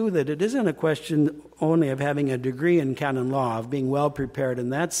clear, too, that it isn't a question only of having a degree in canon law, of being well-prepared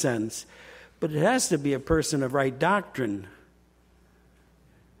in that sense, but it has to be a person of right doctrine.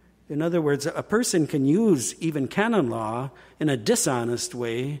 In other words, a person can use even canon law in a dishonest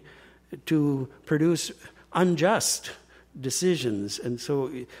way to produce unjust decisions. And so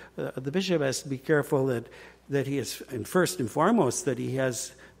the bishop has to be careful that he is, and first and foremost, that he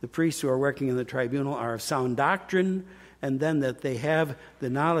has the priests who are working in the tribunal are of sound doctrine, and then that they have the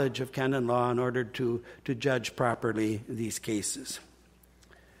knowledge of canon law in order to judge properly these cases.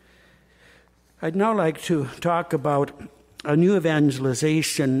 I'd now like to talk about a new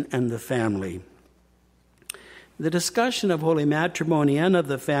evangelization and the family. The discussion of holy matrimony and of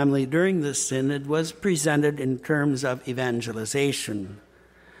the family during this synod was presented in terms of evangelization.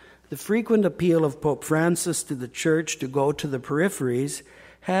 The frequent appeal of Pope Francis to the Church to go to the peripheries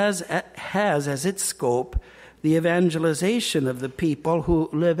has as its scope the evangelization of the people who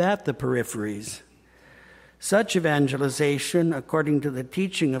live at the peripheries. Such evangelization, according to the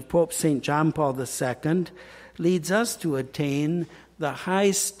teaching of Pope St. John Paul II, leads us to attain the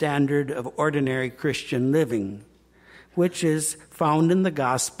high standard of ordinary Christian living, which is found in the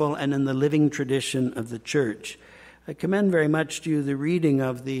gospel and in the living tradition of the Church. I commend very much to you the reading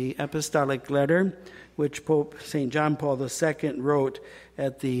of the apostolic letter which Pope St. John Paul II wrote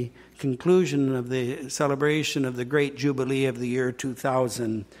at the conclusion of the celebration of the great Jubilee of the year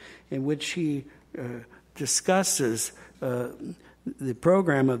 2000, in which he discusses the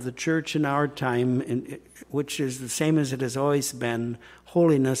program of the church in our time, which is the same as it has always been,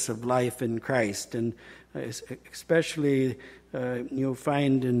 holiness of life in Christ. And especially you'll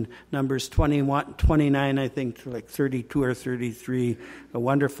find in Numbers 21, 29, I think, like 32 or 33, a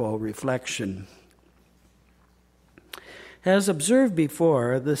wonderful reflection. As observed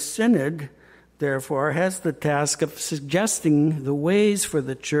before, the Synod, therefore, has the task of suggesting the ways for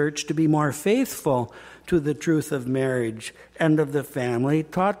the church to be more faithful to the truth of marriage and of the family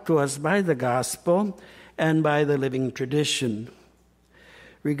taught to us by the gospel and by the living tradition.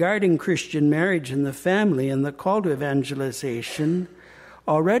 Regarding Christian marriage and the family and the call to evangelization,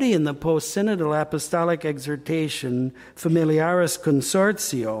 already in the post-synodal apostolic exhortation Familiaris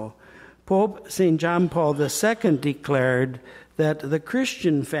Consortio, Pope St. John Paul II declared that the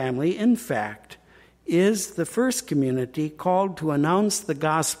Christian family, in fact, is the first community called to announce the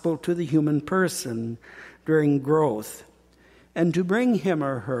gospel to the human person during growth and to bring him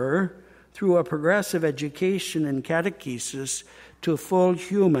or her, through a progressive education and catechesis, to full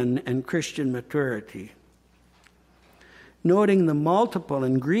human and Christian maturity. Noting the multiple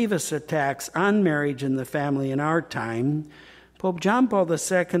and grievous attacks on marriage and the family in our time, Pope John Paul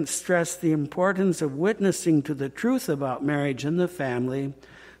II stressed the importance of witnessing to the truth about marriage and the family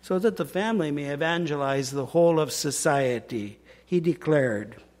so that the family may evangelize the whole of society. He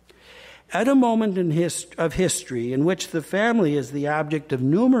declared, "At a moment of history in which the family is the object of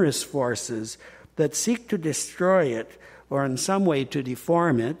numerous forces that seek to destroy it or in some way to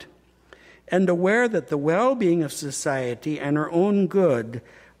deform it, and aware that the well-being of society and our own good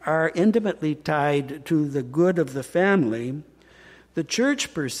are intimately tied to the good of the family, the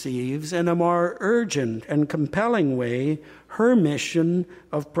Church perceives in a more urgent and compelling way her mission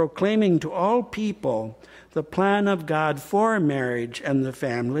of proclaiming to all people the plan of God for marriage and the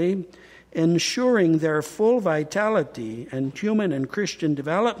family, ensuring their full vitality and human and Christian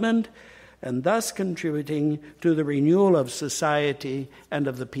development, and thus contributing to the renewal of society and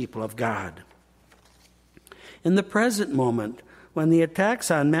of the people of God." In the present moment, when the attacks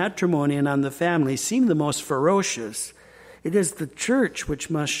on matrimony and on the family seem the most ferocious, it is the Church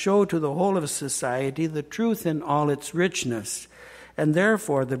which must show to the whole of society the truth in all its richness, and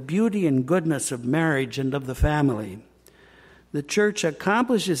therefore the beauty and goodness of marriage and of the family. The Church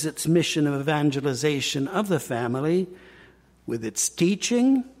accomplishes its mission of evangelization of the family with its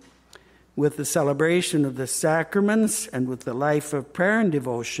teaching, with the celebration of the sacraments, and with the life of prayer and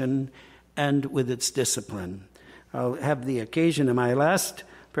devotion, and with its discipline. I'll have the occasion in my last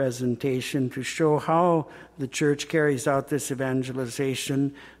presentation to show how the Church carries out this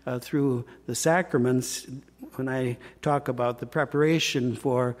evangelization through the sacraments when I talk about the preparation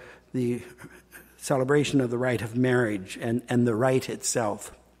for the celebration of the rite of marriage and the rite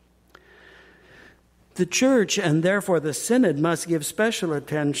itself. The Church, and therefore the Synod, must give special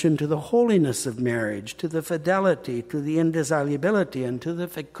attention to the holiness of marriage, to the fidelity, to the indissolubility, and to the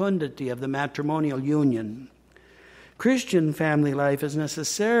fecundity of the matrimonial union. Christian family life is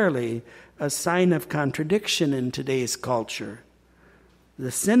necessarily a sign of contradiction in today's culture.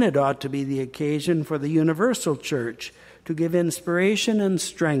 The Synod ought to be the occasion for the universal Church to give inspiration and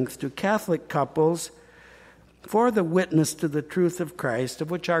strength to Catholic couples for the witness to the truth of Christ,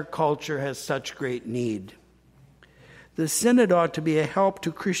 of which our culture has such great need. The Synod ought to be a help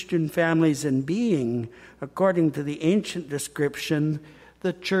to Christian families in being, according to the ancient description,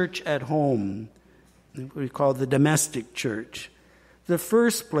 the church at home, we call the domestic church, the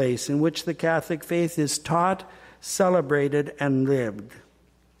first place in which the Catholic faith is taught, celebrated, and lived.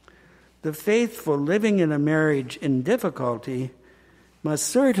 The faithful living in a marriage in difficulty must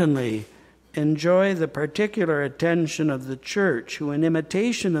certainly enjoy the particular attention of the Church, who, in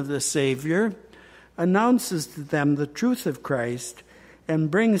imitation of the Savior, announces to them the truth of Christ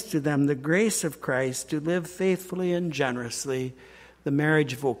and brings to them the grace of Christ to live faithfully and generously the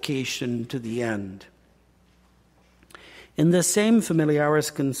marriage vocation to the end. In the same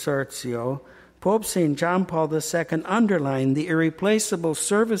Familiaris Consortio, Pope St. John Paul II underlined the irreplaceable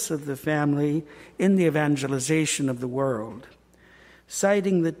service of the family in the evangelization of the world.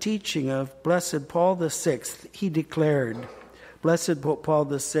 Citing the teaching of Blessed Paul VI, he declared, Blessed Pope Paul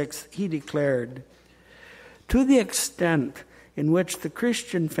VI, he declared, "To the extent in which the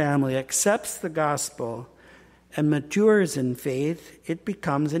Christian family accepts the gospel and matures in faith, it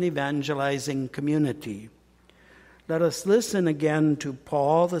becomes an evangelizing community." Let us listen again to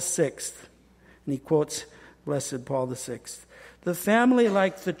Paul VI, and he quotes Blessed Paul VI. "The family,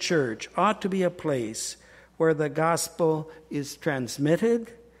 like the church, ought to be a place where the gospel is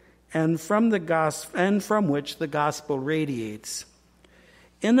transmitted and from which the gospel radiates.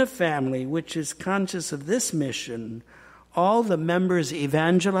 In a family which is conscious of this mission, all the members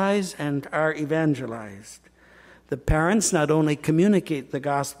evangelize and are evangelized. The parents not only communicate the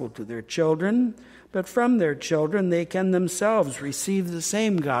gospel to their children, but from their children they can themselves receive the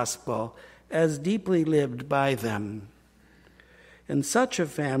same gospel as deeply lived by them. And such a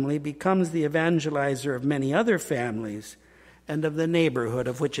family becomes the evangelizer of many other families and of the neighborhood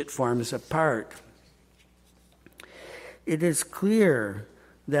of which it forms a part. It is clear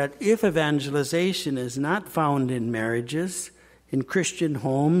that if evangelization is not found in marriages, in Christian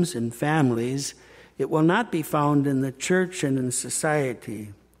homes and families, it will not be found in the church and in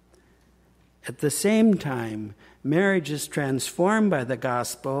society. At the same time, marriages transformed by the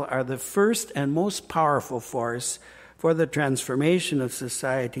gospel are the first and most powerful force for the transformation of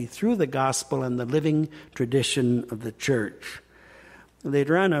society through the gospel and the living tradition of the church.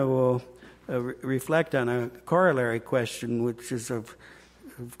 Later on, I will reflect on a corollary question which is of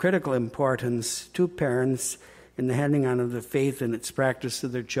critical importance to parents in the handing on of the faith and its practice to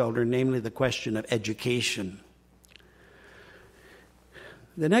their children, namely the question of education.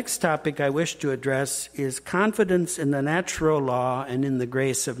 The next topic I wish to address is confidence in the natural law and in the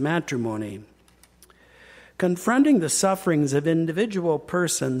grace of matrimony. Confronting the sufferings of individual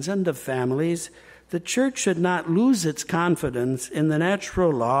persons and of families, the church should not lose its confidence in the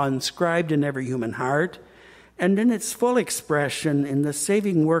natural law inscribed in every human heart and in its full expression in the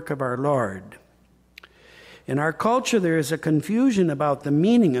saving work of our Lord. In our culture, there is a confusion about the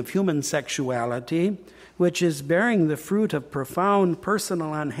meaning of human sexuality, which is bearing the fruit of profound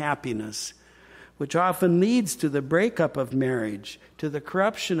personal unhappiness, which often leads to the breakup of marriage, to the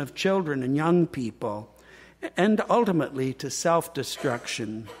corruption of children and young people, and ultimately to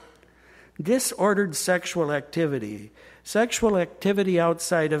self-destruction. Disordered sexual activity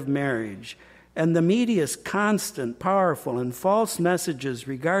outside of marriage, and the media's constant, powerful, and false messages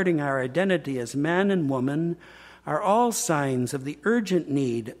regarding our identity as man and woman are all signs of the urgent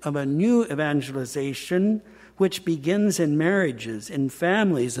need of a new evangelization which begins in marriages, in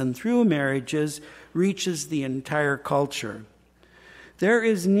families, and through marriages reaches the entire culture. There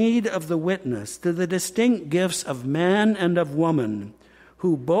is need of the witness to the distinct gifts of man and of woman,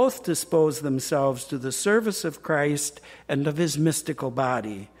 who both dispose themselves to the service of Christ and of his mystical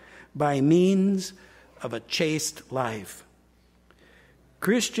body, by means of a chaste life.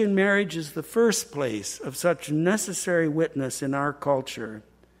 Christian marriage is the first place of such necessary witness in our culture.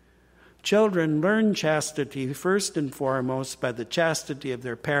 Children learn chastity first and foremost by the chastity of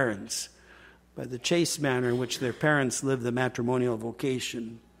their parents, by the chaste manner in which their parents live the matrimonial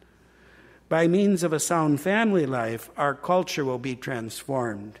vocation. By means of a sound family life, our culture will be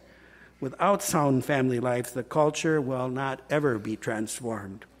transformed. Without sound family life, the culture will not ever be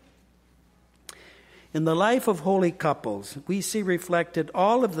transformed. In the life of holy couples, we see reflected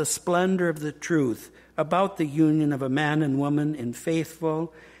all of the splendor of the truth about the union of a man and woman in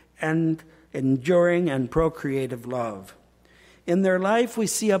faithful and enduring and procreative love. In their life, we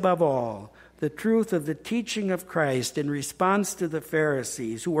see above all the truth of the teaching of Christ in response to the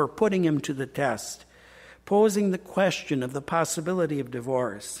Pharisees who were putting him to the test, posing the question of the possibility of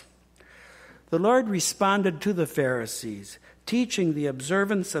divorce. The Lord responded to the Pharisees, teaching the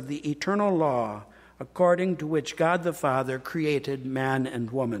observance of the eternal law, according to which God the Father created man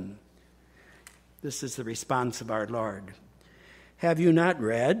and woman. This is the response of our Lord. Have you not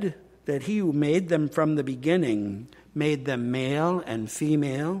read that he who made them from the beginning made them male and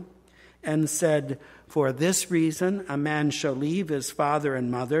female, and said, for this reason a man shall leave his father and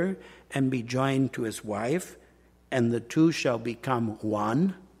mother and be joined to his wife, and the two shall become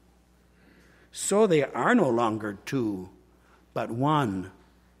one? So they are no longer two, but one.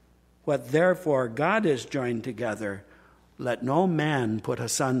 What therefore God has joined together, let no man put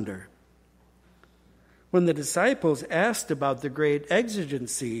asunder. When the disciples asked about the great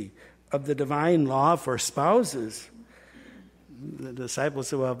exigency of the divine law for spouses, the disciples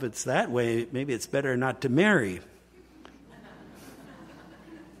said, well, if it's that way, maybe it's better not to marry.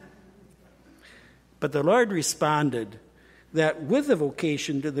 But the Lord responded that with the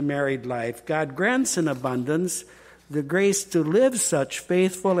vocation to the married life, God grants in abundance the grace to live such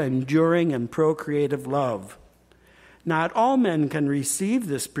faithful, enduring, and procreative love. Not all men can receive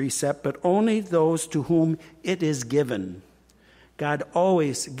this precept, but only those to whom it is given. God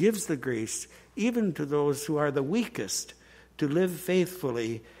always gives the grace, even to those who are the weakest, to live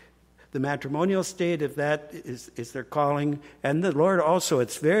faithfully the matrimonial state, if that is their calling. And the Lord also,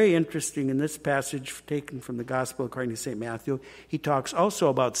 it's very interesting in this passage taken from the Gospel according to St. Matthew, he talks also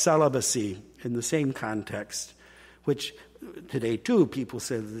about celibacy in the same context, which today, too, people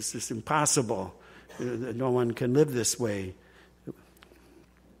say this is impossible. No one can live this way.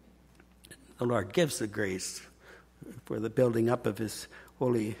 the Lord gives the grace for the building up of his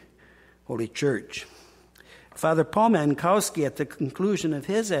holy church. Father Paul Mankowski, at the conclusion of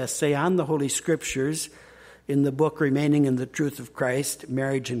his essay on the Holy Scriptures in the book Remaining in the Truth of Christ,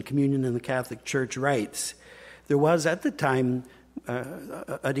 Marriage and Communion in the Catholic Church, writes, there was at the time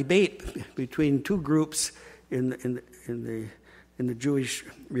a debate between two groups in the Jewish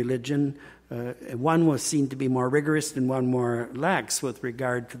religion. One was seen to be more rigorous and one more lax with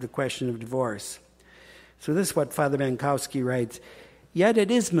regard to the question of divorce. So this is what Father Mankowski writes. Yet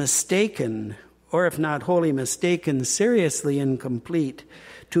it is mistaken, or if not wholly mistaken, seriously incomplete,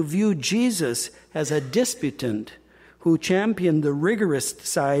 to view Jesus as a disputant who championed the rigorous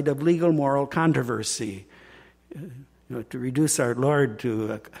side of legal moral controversy. To reduce our Lord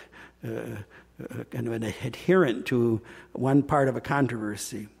to kind of an adherent to one part of a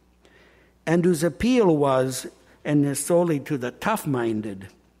controversy, and whose appeal was and is solely to the tough-minded.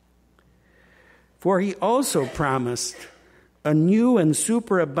 For he also promised a new and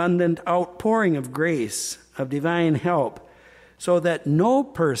superabundant outpouring of grace, of divine help, so that no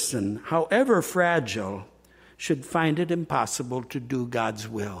person, however fragile, should find it impossible to do God's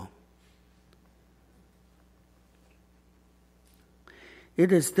will.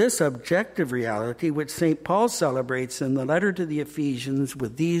 It is this objective reality which St. Paul celebrates in the letter to the Ephesians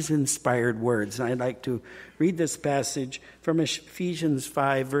with these inspired words. And I'd like to read this passage from Ephesians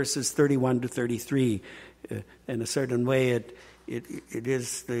 5, verses 31 to 33. In a certain way, it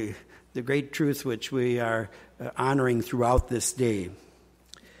is the great truth which we are honoring throughout this day.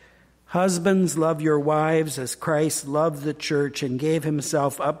 Husbands, love your wives as Christ loved the church and gave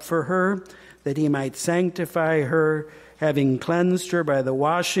himself up for her, that he might sanctify her, having cleansed her by the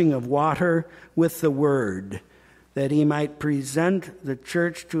washing of water with the word, that he might present the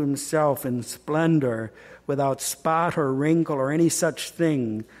church to himself in splendor, without spot or wrinkle or any such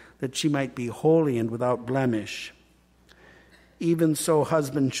thing, that she might be holy and without blemish. Even so,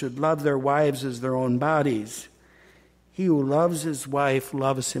 husbands should love their wives as their own bodies. He who loves his wife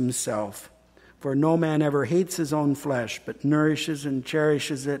loves himself. For no man ever hates his own flesh, but nourishes and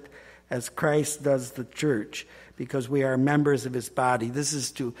cherishes it as Christ does the church, because we are members of his body. This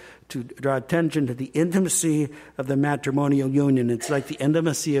is to draw attention to the intimacy of the matrimonial union. It's like the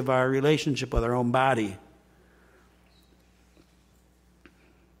intimacy of our relationship with our own body.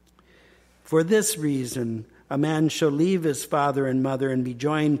 For this reason, a man shall leave his father and mother and be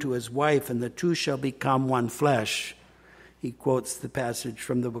joined to his wife, and the two shall become one flesh. He quotes the passage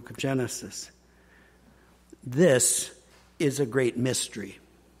from the book of Genesis. This is a great mystery.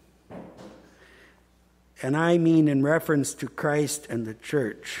 And I mean in reference to Christ and the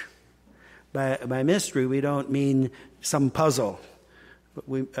church. By mystery, we don't mean some puzzle,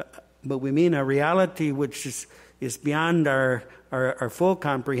 but we mean a reality which is beyond our full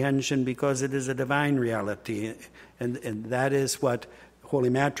comprehension, because it is a divine reality, and that is what holy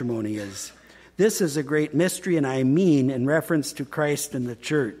matrimony is. This is a great mystery, and I mean in reference to Christ and the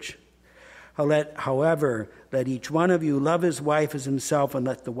church. However, let each one of you love his wife as himself, and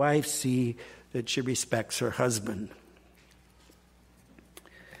let the wife see that she respects her husband.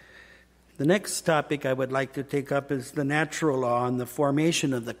 The next topic I would like to take up is the natural law and the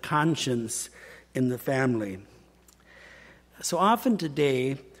formation of the conscience in the family. So often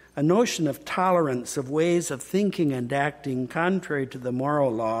today, a notion of tolerance of ways of thinking and acting contrary to the moral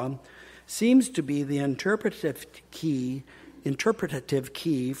law seems to be the interpretative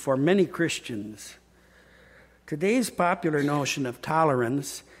key for many Christians. Today's popular notion of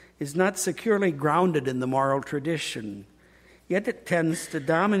tolerance is not securely grounded in the moral tradition, yet it tends to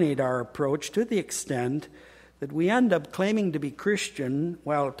dominate our approach to the extent that we end up claiming to be Christian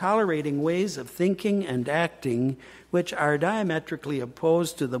while tolerating ways of thinking and acting which are diametrically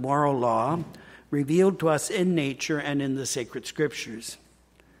opposed to the moral law revealed to us in nature and in the sacred scriptures.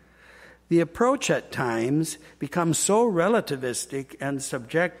 The approach at times becomes so relativistic and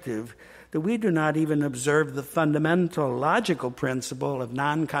subjective that we do not even observe the fundamental logical principle of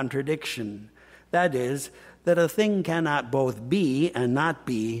non-contradiction. That is, that a thing cannot both be and not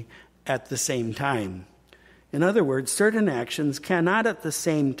be at the same time. In other words, certain actions cannot at the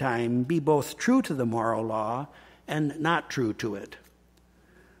same time be both true to the moral law and not true to it.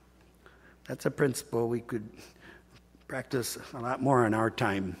 That's a principle we could practice a lot more in our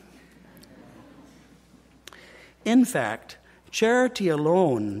time. In fact, charity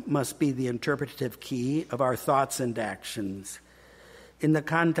alone must be the interpretative key of our thoughts and actions. In the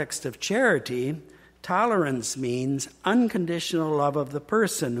context of charity, tolerance means unconditional love of the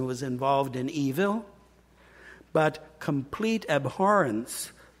person who is involved in evil, but complete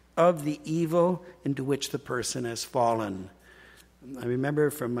abhorrence of the evil into which the person has fallen. I remember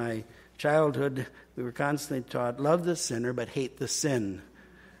from my childhood, we were constantly taught, love the sinner but hate the sin.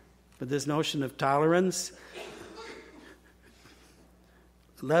 But this notion of tolerance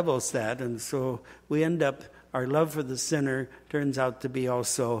levels that, and so we end up, our love for the sinner turns out to be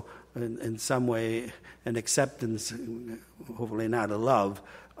also in some way an acceptance, hopefully not a love,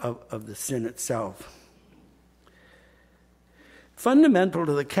 of the sin itself. Fundamental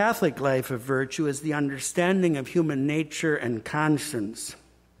to the Catholic life of virtue is the understanding of human nature and conscience.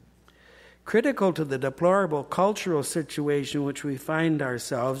 Critical to the deplorable cultural situation in which we find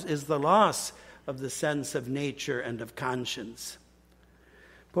ourselves is the loss of the sense of nature and of conscience.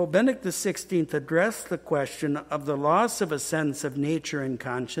 Pope Benedict XVI addressed the question of the loss of a sense of nature and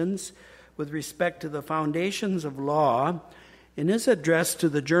conscience with respect to the foundations of law in his address to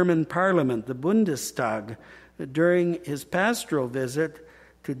the German parliament, the Bundestag, during his pastoral visit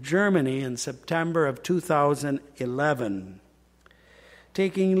to Germany in September of 2011.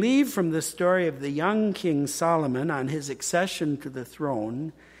 Taking leave from the story of the young King Solomon on his accession to the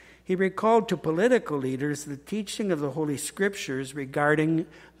throne, he recalled to political leaders the teaching of the Holy Scriptures regarding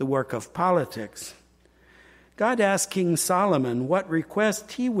the work of politics. God asked King Solomon what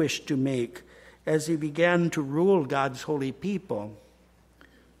request he wished to make as he began to rule God's holy people.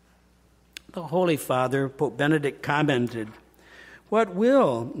 The Holy Father, Pope Benedict, commented, "What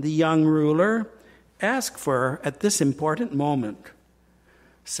will the young ruler ask for at this important moment?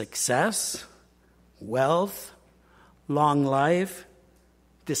 Success, wealth, long life,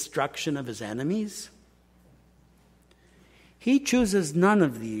 destruction of his enemies? He chooses none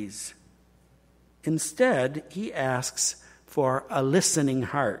of these. Instead, he asks for a listening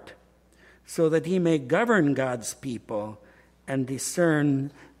heart, so that he may govern God's people and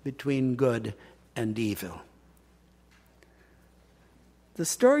discern between good and evil." The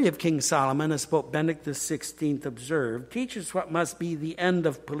story of King Solomon, as Pope Benedict XVI observed, teaches what must be the end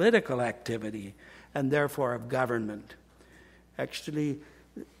of political activity and therefore of government. Actually,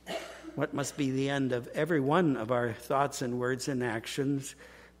 what must be the end of every one of our thoughts and words and actions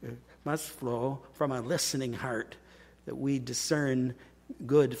must flow from a listening heart, that we discern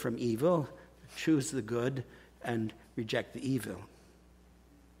good from evil, choose the good, and reject the evil.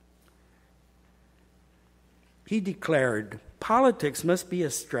 He declared, politics must be a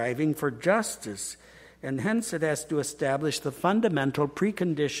striving for justice, and hence it has to establish the fundamental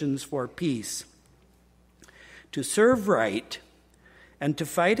preconditions for peace. To serve right and to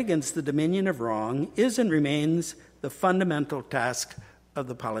fight against the dominion of wrong is and remains the fundamental task of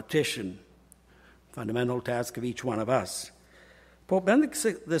the politician, fundamental task of each one of us. Pope Benedict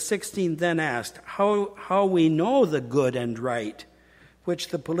XVI then asked how we know the good and right, which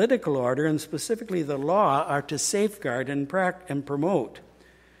the political order and specifically the law are to safeguard and promote.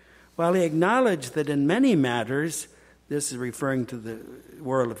 While he acknowledged that in many matters, this is referring to the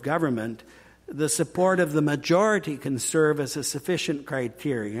world of government, the support of the majority can serve as a sufficient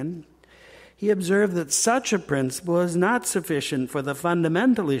criterion, he observed that such a principle is not sufficient for the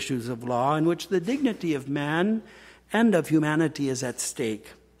fundamental issues of law in which the dignity of man and of humanity is at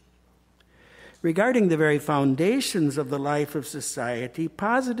stake. Regarding the very foundations of the life of society,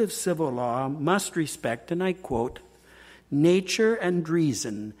 positive civil law must respect, and I quote, nature and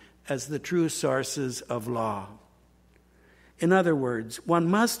reason as the true sources of law. In other words, one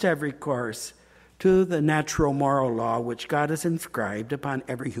must have recourse to the natural moral law which God has inscribed upon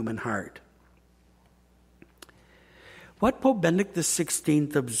every human heart. What Pope Benedict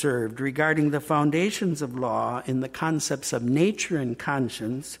XVI observed regarding the foundations of law in the concepts of nature and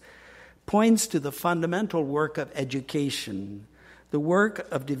conscience points to the fundamental work of education, the work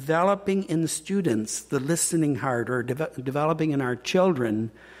of developing in students the listening heart, or developing in our children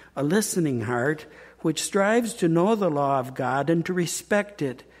a listening heart which strives to know the law of God and to respect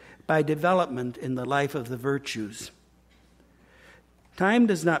it by development in the life of the virtues. Time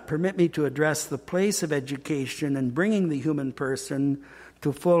does not permit me to address the place of education in bringing the human person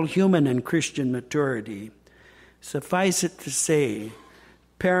to full human and Christian maturity. Suffice it to say,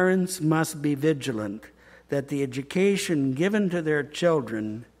 parents must be vigilant that the education given to their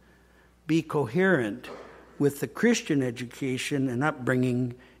children be coherent with the Christian education and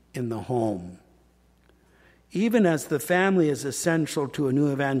upbringing in the home. Even as the family is essential to a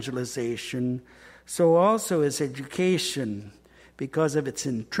new evangelization, so also is education because of its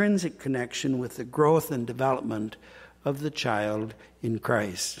intrinsic connection with the growth and development of the child in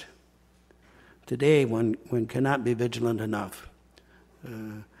Christ. Today, one cannot be vigilant enough.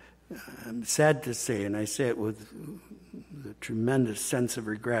 I'm sad to say, and I say it with a tremendous sense of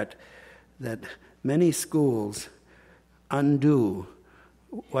regret, that many schools undo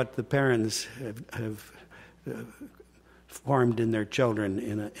what the parents have formed in their children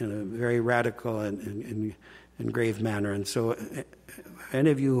in a very radical and grave manner. And so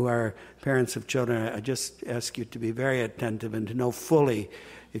any of you who are parents of children, I just ask you to be very attentive and to know fully,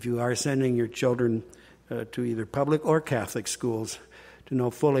 if you are sending your children to either public or Catholic schools, to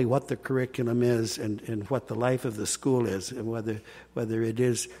know fully what the curriculum is and what the life of the school is, and whether it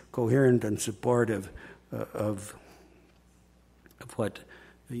is coherent and supportive of what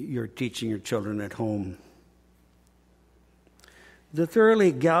you're teaching your children at home. The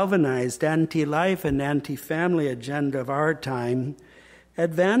thoroughly galvanized anti-life and anti-family agenda of our time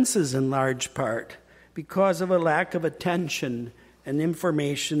advances in large part because of a lack of attention and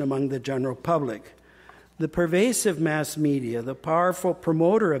information among the general public. The pervasive mass media, the powerful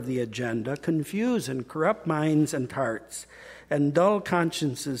promoter of the agenda, confuse and corrupt minds and hearts, and dull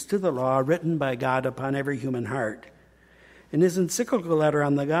consciences to the law written by God upon every human heart. In his encyclical letter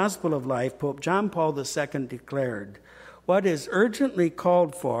on the Gospel of Life, Pope John Paul II declared, "What is urgently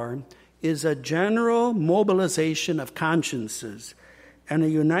called for is a general mobilization of consciences and a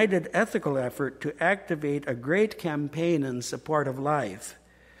united ethical effort to activate a great campaign in support of life.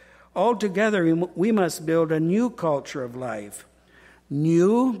 Altogether, we must build a new culture of life.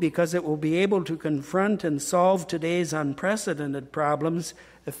 New because it will be able to confront and solve today's unprecedented problems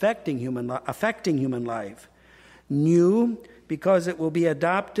affecting human life. New because it will be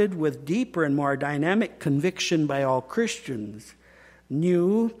adopted with deeper and more dynamic conviction by all Christians.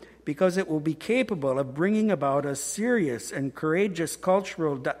 New because it will be capable of bringing about a serious and courageous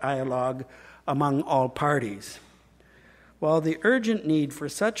cultural dialogue among all parties." While the urgent need for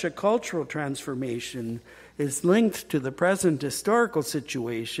such a cultural transformation is linked to the present historical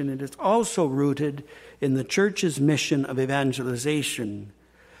situation, it is also rooted in the Church's mission of evangelization.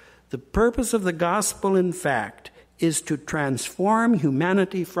 The purpose of the gospel, in fact, is to transform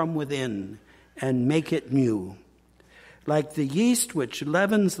humanity from within and make it new. Like the yeast which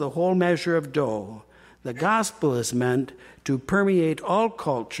leavens the whole measure of dough, the gospel is meant to permeate all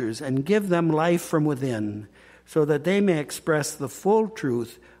cultures and give them life from within, so that they may express the full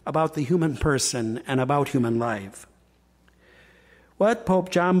truth about the human person and about human life. What Pope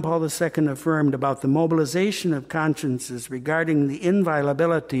John Paul II affirmed about the mobilization of consciences regarding the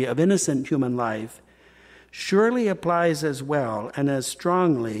inviolability of innocent human life surely applies as well and as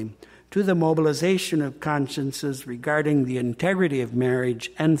strongly to the mobilization of consciences regarding the integrity of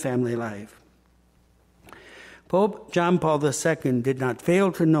marriage and family life. Pope John Paul II did not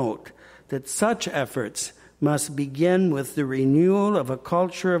fail to note that such efforts must begin with the renewal of a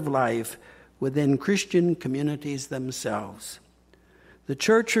culture of life within Christian communities themselves. The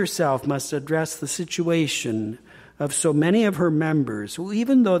Church herself must address the situation of so many of her members who,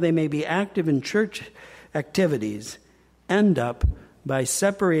 even though they may be active in church activities, end up by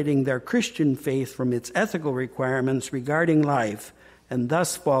separating their Christian faith from its ethical requirements regarding life, and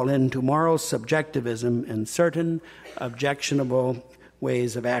thus fall into moral subjectivism and certain objectionable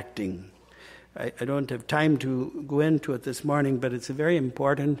ways of acting. I don't have time to go into it this morning, but it's very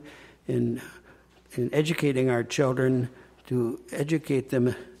important in educating our children to educate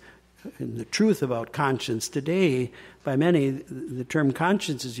them in the truth about conscience. Today, by many, the term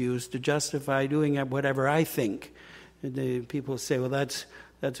conscience is used to justify doing whatever I think. People say, well, that's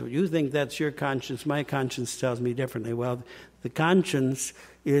what you think, that's your conscience. My conscience tells me differently. Well, the conscience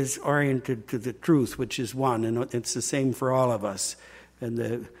is oriented to the truth, which is one, and it's the same for all of us.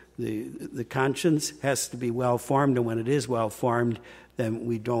 And the conscience has to be well formed, and when it is well formed, then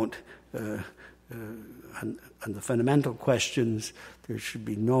we don't, on the fundamental questions, there should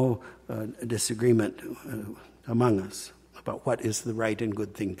be no disagreement among us about what is the right and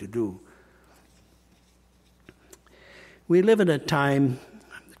good thing to do. We live in a time,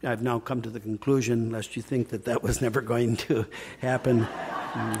 I've now come to the conclusion, lest you think that was never going to happen.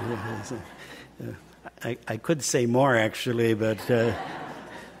 I could say more, actually, but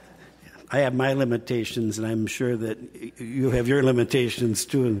I have my limitations, and I'm sure that you have your limitations,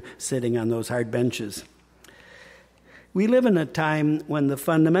 too, in sitting on those hard benches. We live in a time when the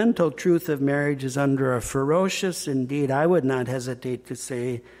fundamental truth of marriage is under a ferocious, indeed, I would not hesitate to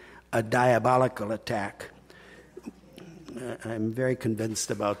say, a diabolical attack. I'm very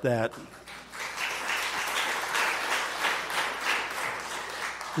convinced about that.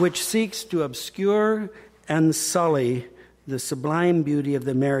 Which seeks to obscure and sully the sublime beauty of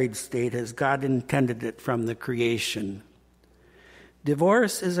the married state as God intended it from the creation.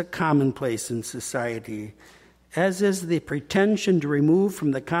 Divorce is a commonplace in society, as is the pretension to remove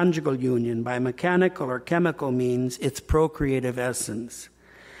from the conjugal union by mechanical or chemical means its procreative essence.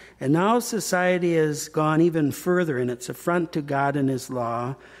 And now society has gone even further in its affront to God and His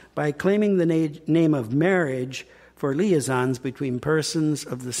law by claiming the name of marriage for liaisons between persons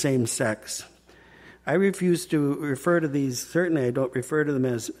of the same sex. I refuse to refer to these, certainly I don't refer to them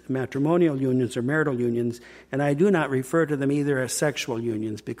as matrimonial unions or marital unions, and I do not refer to them either as sexual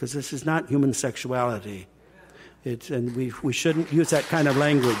unions, because this is not human sexuality. And we shouldn't use that kind of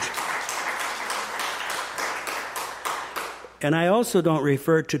language. And I also don't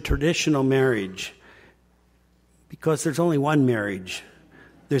refer to traditional marriage, because there's only one marriage.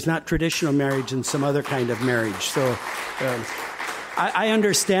 There's not traditional marriage and some other kind of marriage. So I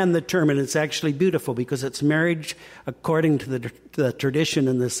understand the term, and it's actually beautiful, because it's marriage according to the tradition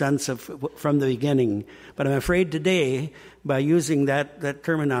in the sense of from the beginning. But I'm afraid today, by using that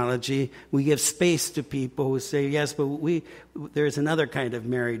terminology, we give space to people who say, yes, but there's another kind of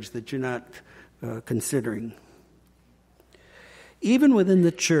marriage that you're not considering. Even within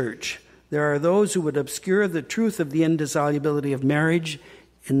the church, there are those who would obscure the truth of the indissolubility of marriage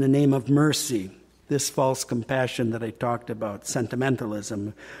in the name of mercy, this false compassion that I talked about,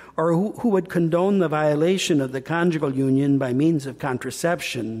 sentimentalism, or who would condone the violation of the conjugal union by means of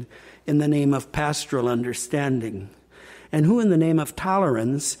contraception in the name of pastoral understanding, and who in the name of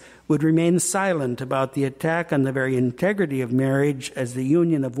tolerance would remain silent about the attack on the very integrity of marriage as the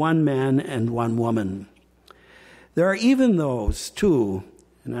union of one man and one woman. There are even those, too,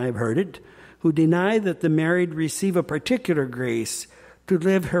 and I've heard it, who deny that the married receive a particular grace to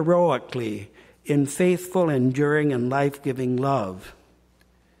live heroically in faithful, enduring, and life-giving love.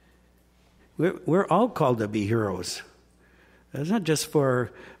 We're all called to be heroes. It's not just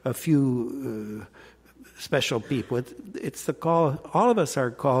for a few special people. It's the call. All of us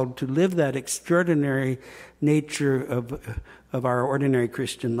are called to live that extraordinary nature of our ordinary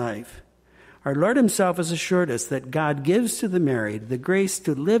Christian life. Our Lord himself has assured us that God gives to the married the grace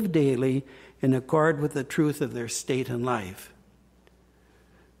to live daily in accord with the truth of their state in life.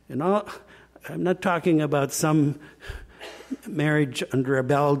 I'm not talking about some marriage under a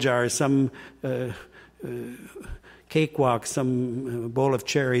bell jar, some cakewalk, some bowl of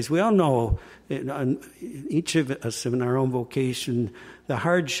cherries. We all know, each of us in our own vocation, the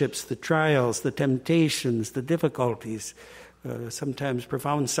hardships, the trials, the temptations, the difficulties, sometimes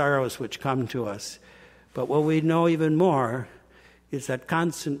profound sorrows which come to us. But what we know even more is that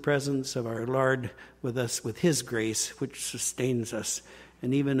constant presence of our Lord with us, with his grace, which sustains us.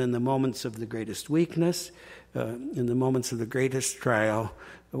 And even in the moments of the greatest weakness, in the moments of the greatest trial,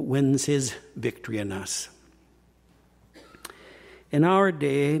 wins his victory in us. In our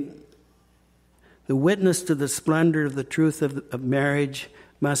day, the witness to the splendor of the truth of marriage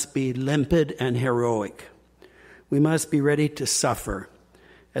must be limpid and heroic. We must be ready to suffer,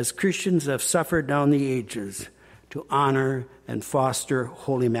 as Christians have suffered down the ages, to honor and foster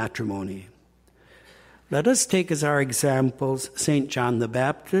holy matrimony. Let us take as our examples St. John the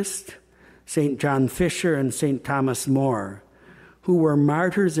Baptist, St. John Fisher, and St. Thomas More, who were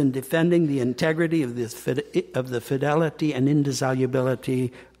martyrs in defending the integrity of the fidelity and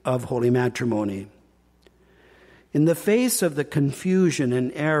indissolubility of holy matrimony. In the face of the confusion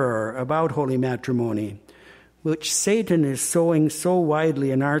and error about holy matrimony, which Satan is sowing so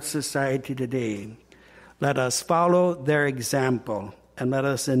widely in our society today, let us follow their example and let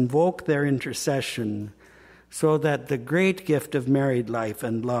us invoke their intercession so that the great gift of married life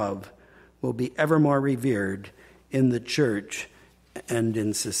and love will be ever more revered in the church and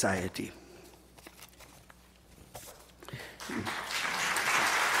in society.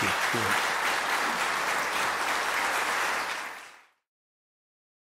 Thank you.